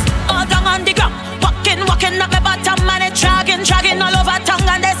loose, all down on the ground, walking up my bottom and it dragging all over tongue,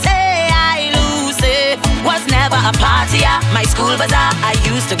 and they say I lose it. Was never a party at my school bazaar I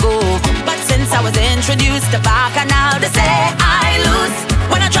used to go, but since I was introduced to Bacchanal, they say I lose.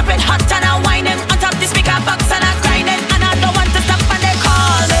 When I drop it hot and I whining on top the speaker box and I grinding, and I don't want to stop and they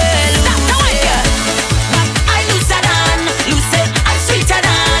call me loose. I looser than, loose it, I'm sweeter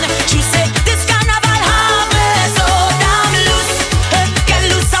than. You say this carnival have me so damn loose. Get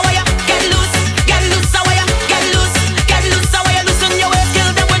loose, how ya? Get loose, how ya? Get loose, how ya? Loosen your waist,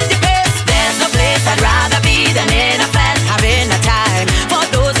 kill them with the pace. There's no place I'd rather be than in a fest, having a time. For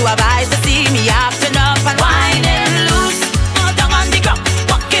those who have eyes to see me acting up and whining loose, all down on the ground,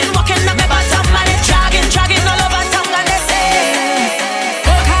 walking up my bottom and it dragging all over tongue and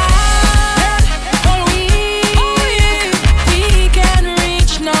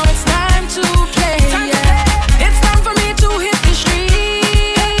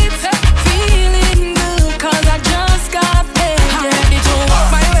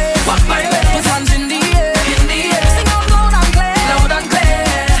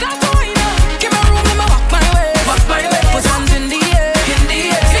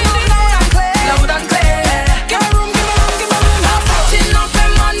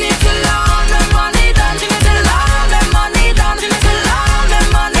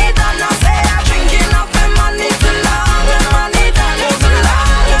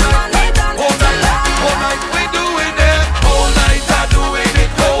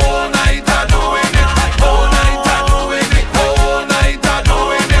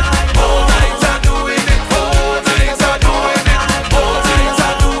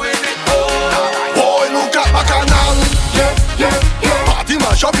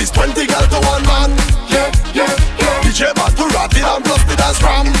is 20 girls to one man. Yeah, yeah, yeah. DJ bad to rat it and plus the dance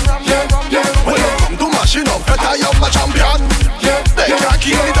from. Yeah, yeah. When you come to machine up, better you're my champion. Yeah, they can't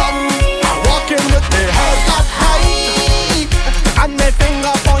keep it up. I'm walking with me head up high and my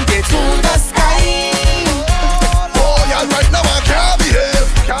finger pointed to the sky. Oh yeah, right now I can't behave.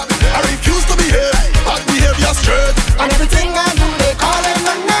 I refuse to behave. Bad behavior straight. And everything I do, they call him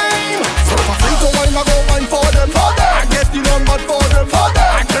my name. So if I free to wine, I go wine for them. I get the none but for them.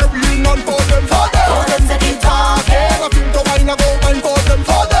 I carry none for them. For them to be talking. If I free to wine, I go wine for them.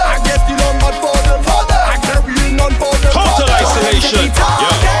 I get the none but for them. I carry none for them. Total isolation.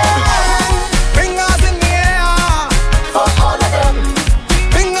 Fingers in the air for all of them.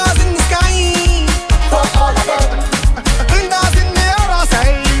 Fingers in the sky for all of them. Fingers in the air, I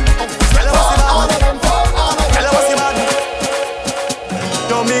say. For all of them. For all of them. Tell her what's the matter.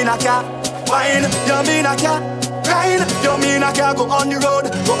 You mean I can't wine? You mean I can't grind? You mean I can't go on the road?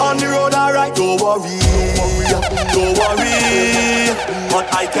 Go on the road, alright. Don't worry, don't worry. But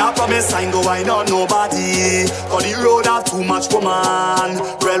I can't promise I ain't go wine on nobody. Cause the road have too much woman.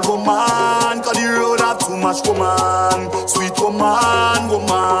 Real woman. Cause the road have too much woman. Sweet woman,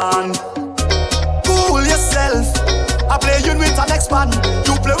 woman. Fool yourself. I play you with an ex-man.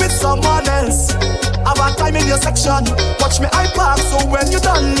 You play with someone else. Have a time in your section. Watch me I park, so when you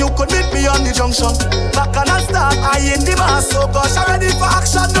done, you could meet me on the junction. Back and I start, I in the mass, so gosh, I'm ready for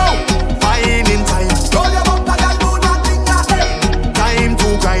action now. Fine in time. Roll your bumper, girl, do that thing that hey. Time to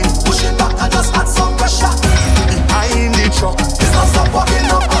grind. Push it back and just add some pressure. Behind the truck, it's not stop walking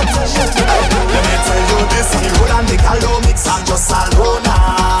up on the shit. Let me tell you this, on the road and the gallo mix and just alone.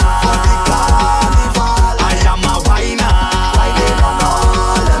 For the carnival, I am a whiner. Riding on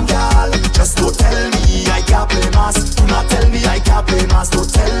all them gal. Just don't tell me I can't play mass. Do not tell me I can't play mass. Don't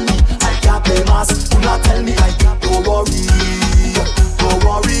tell me I can't play mass. Do not tell me I can't. Don't worry, don't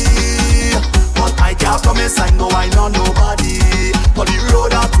worry. But I can't promise I know I know nobody. But the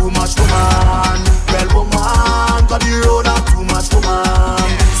road have too much woman. Well woman, but the road have too much woman.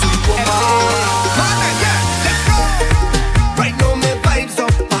 Sweet woman. Right now my vibes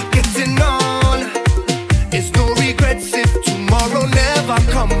up are getting on. It's no regrets if tomorrow never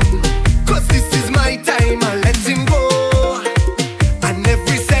come. Cause this is my time, I let him go. And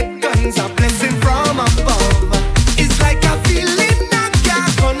every second's a blessing from above. It's like a feeling I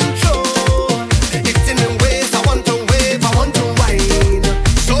can't control. It's in the ways I want to wave, I want to whine.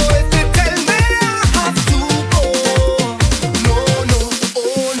 So if you tell me I have to go, no, no,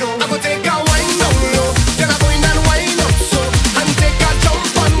 oh no. I go take a wine down low, then I go in and wine up so. And take a jump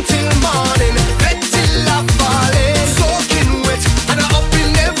until morning, bet till I fall in. Soaking wet, and I up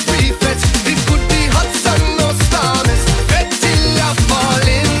in every fet. It could be hot sun or stormies, bet till I'm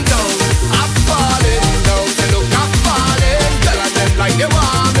falling down. I'm falling down, say look I'm falling. Tell her them like they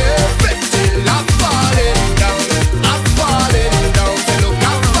want me, bet till I'm falling down. I'm falling down, say look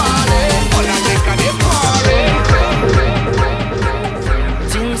I'm falling. All I think of them falling.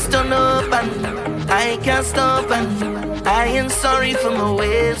 Things turn up and I can't stop and I ain't sorry for my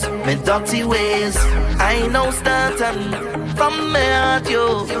ways, my dirty ways. I know starting from my heart,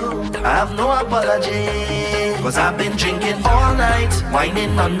 yo. I have no apology. Cause I've been drinking all night,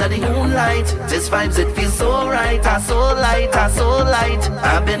 whining under the moonlight. This vibes, it feels so right, I so light, I so light.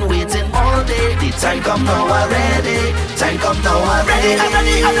 I've been waiting all day, the time come now already. Time come now already.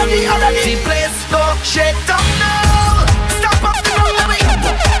 The place go shake down now. Stop up the road,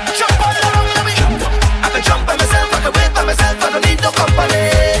 jump on the road, I can jump by myself, I can wait by myself, I don't need no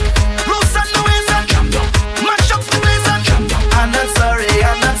company. Rules and the ways and mash up the place and I'm not sorry,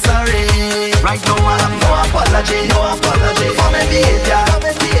 I'm not sorry. Right now I have no apology, no apology for my behavior.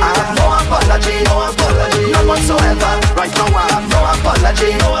 I have no apology, no apology, none whatsoever. Right now I have no apology,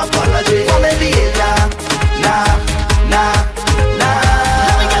 no apology for my behavior. Nah, nah, nah.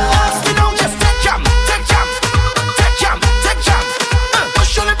 Let me get lost, you know, just take jam, take jam, take jam, take jam.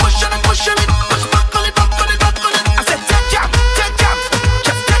 Push on it, push on it, push on it, push back on it, back on it, back on it. I said take jam,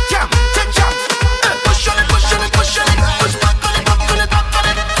 just take jam, take jam. Push on it, push on it, push on it, push back on it, back on it, back on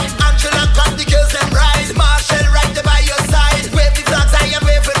it. Angela got the girls them right. Marshall right there by your side. Wave the flags, I am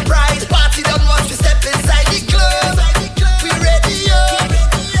waving pride. Party done once we step inside the club. We ready up,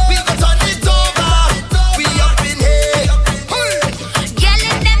 we gon' turn it over. We up in here. Girl,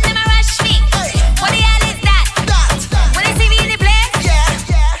 and them a rush me. What the hell is that? When they see me in the place,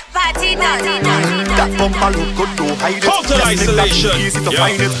 party done. That bumper look good, no hide it. Total Just make that isolation. easy to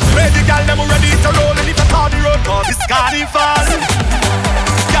find it. Ready, girl, them ready to roll. And if you call the road, cause it's carnival.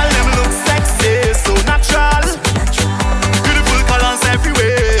 Girl, them look sexy, so natural. Beautiful colors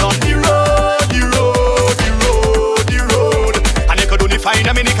everywhere on the road, the road, the road, the road. And you could only find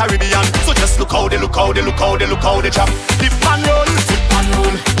I'm in the Caribbean. So just look how they chop. Dip and roll, chip and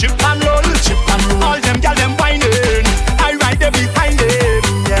roll, chip and roll, chip and roll. All them gyal them whining, I ride them behind them.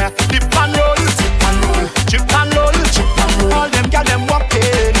 Yeah, dip and roll, chip and roll, chip and roll, chip and roll. All them gyal them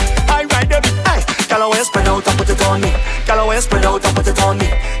walking, I ride them. Hey, gyal always spread out and put it on me. Gyal always spread out and put it on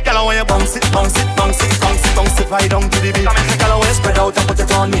me. Gyal always you bounce it, bounce it, bounce it, bounce it, bounce it right down to the beat. Gyal always spread out and put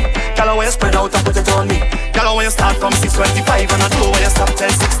it on me. Gyal always spread out and put it on me. Gyal always you start from 6:25 and I do where you stop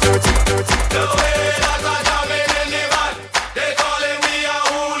till 6:30. The way that I jam in the van, they calling me a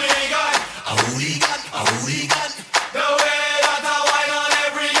hooligan. A hooligan, a hooligan. The way that I wine on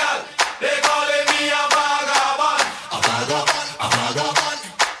every girl, they calling me a vagabond. A vagabond, a vagabond.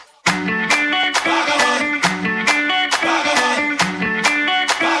 Vagabond, vagabond,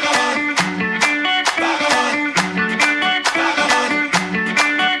 vagabond, vagabond, vagabond,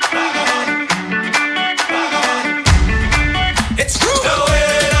 vagabond, vagabond. It's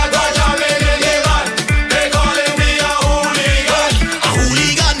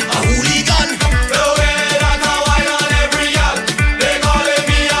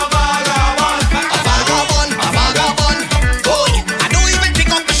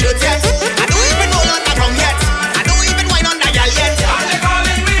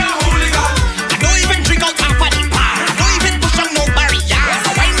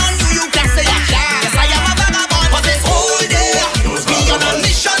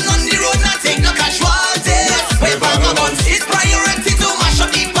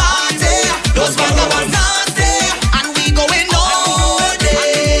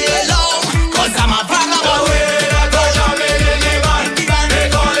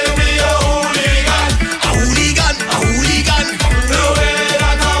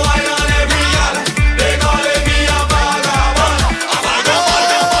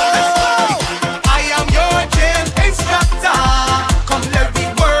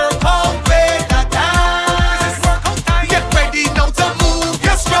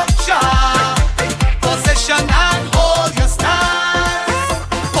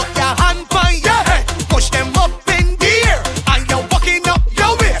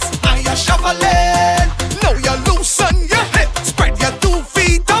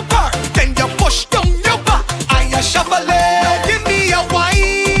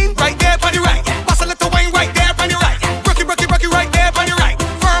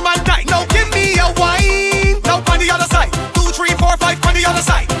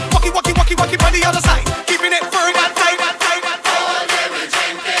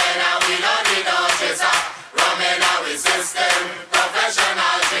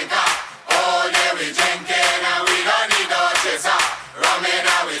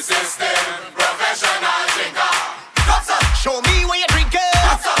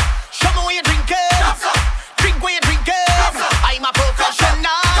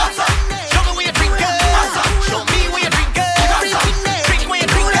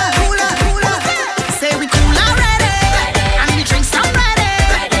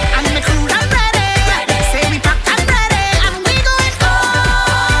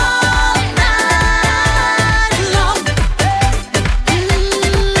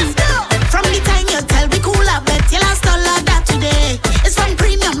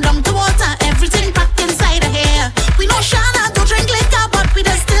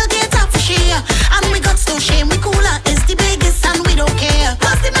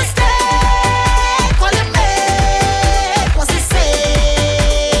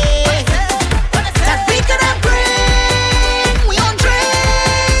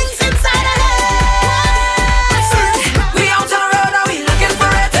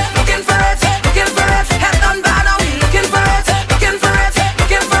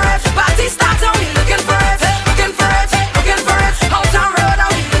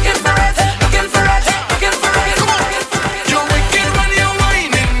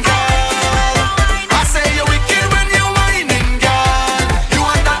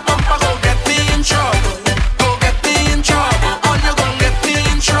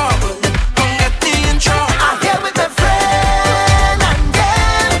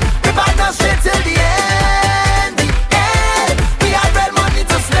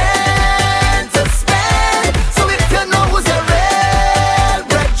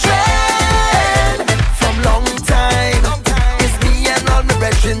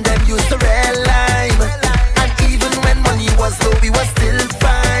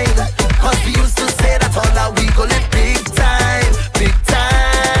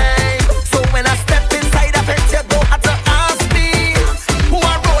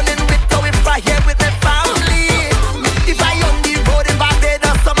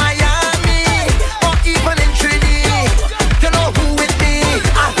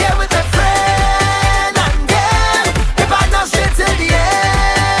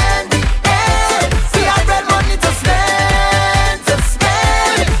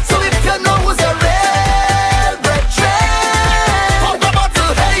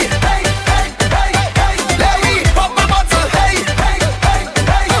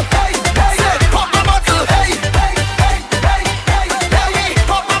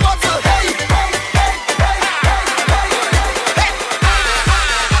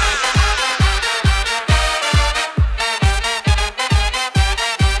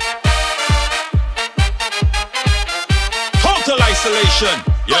isolation.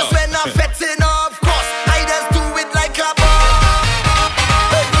 Yeah. Cause when I'm fetting, of course, I just do it like a boss.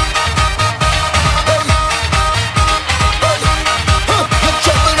 Look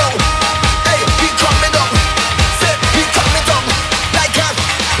trouble now. Hey, be coming up. Say, be coming up. Like a.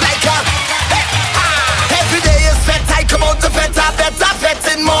 Every day is sweat, I come out to fet, I better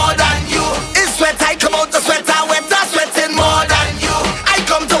fetting more than you. It's sweat, I come out to sweat, I wetter sweating more than you. I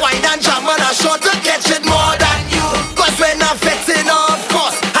come to wine and jam and I sure to catch it more than you. Cause when I'm fetting, of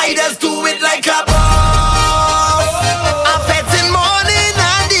course, I just do it like a boss. I'm fetting morning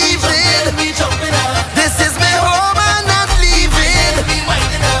and evening. This is my home and not leaving.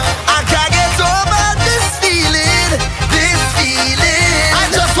 I can't get over this feeling. I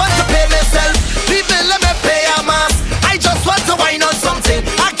just want to pay myself. People let me pay a mass. I just want to wine on something.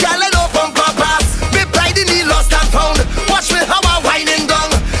 I can't let open papas. Me pride in the lost and found. Watch me how I whining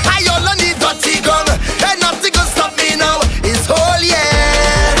down. I only need dirty gun. And nothing can stop me now. It's whole year.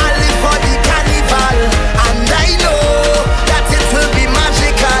 I live for the carnival. And I know that it will be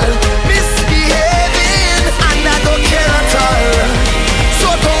magical. Misbehaving and I don't care at all. So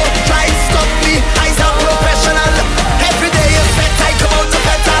don't try to stop me. I'm a professional. Every day is sweat. I come out to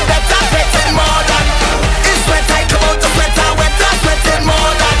fet. I better fetting more than. It's sweat. I come out to sweat. I wetter sweating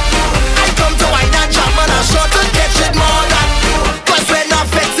more than. I come to wine and jam and I'm sure to catch it more than. Cause when I'm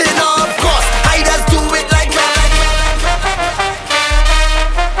fetting, of course, I just do it like that.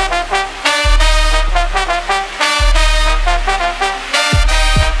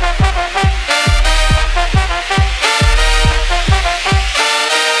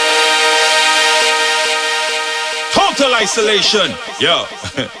 Total isolation. Yeah.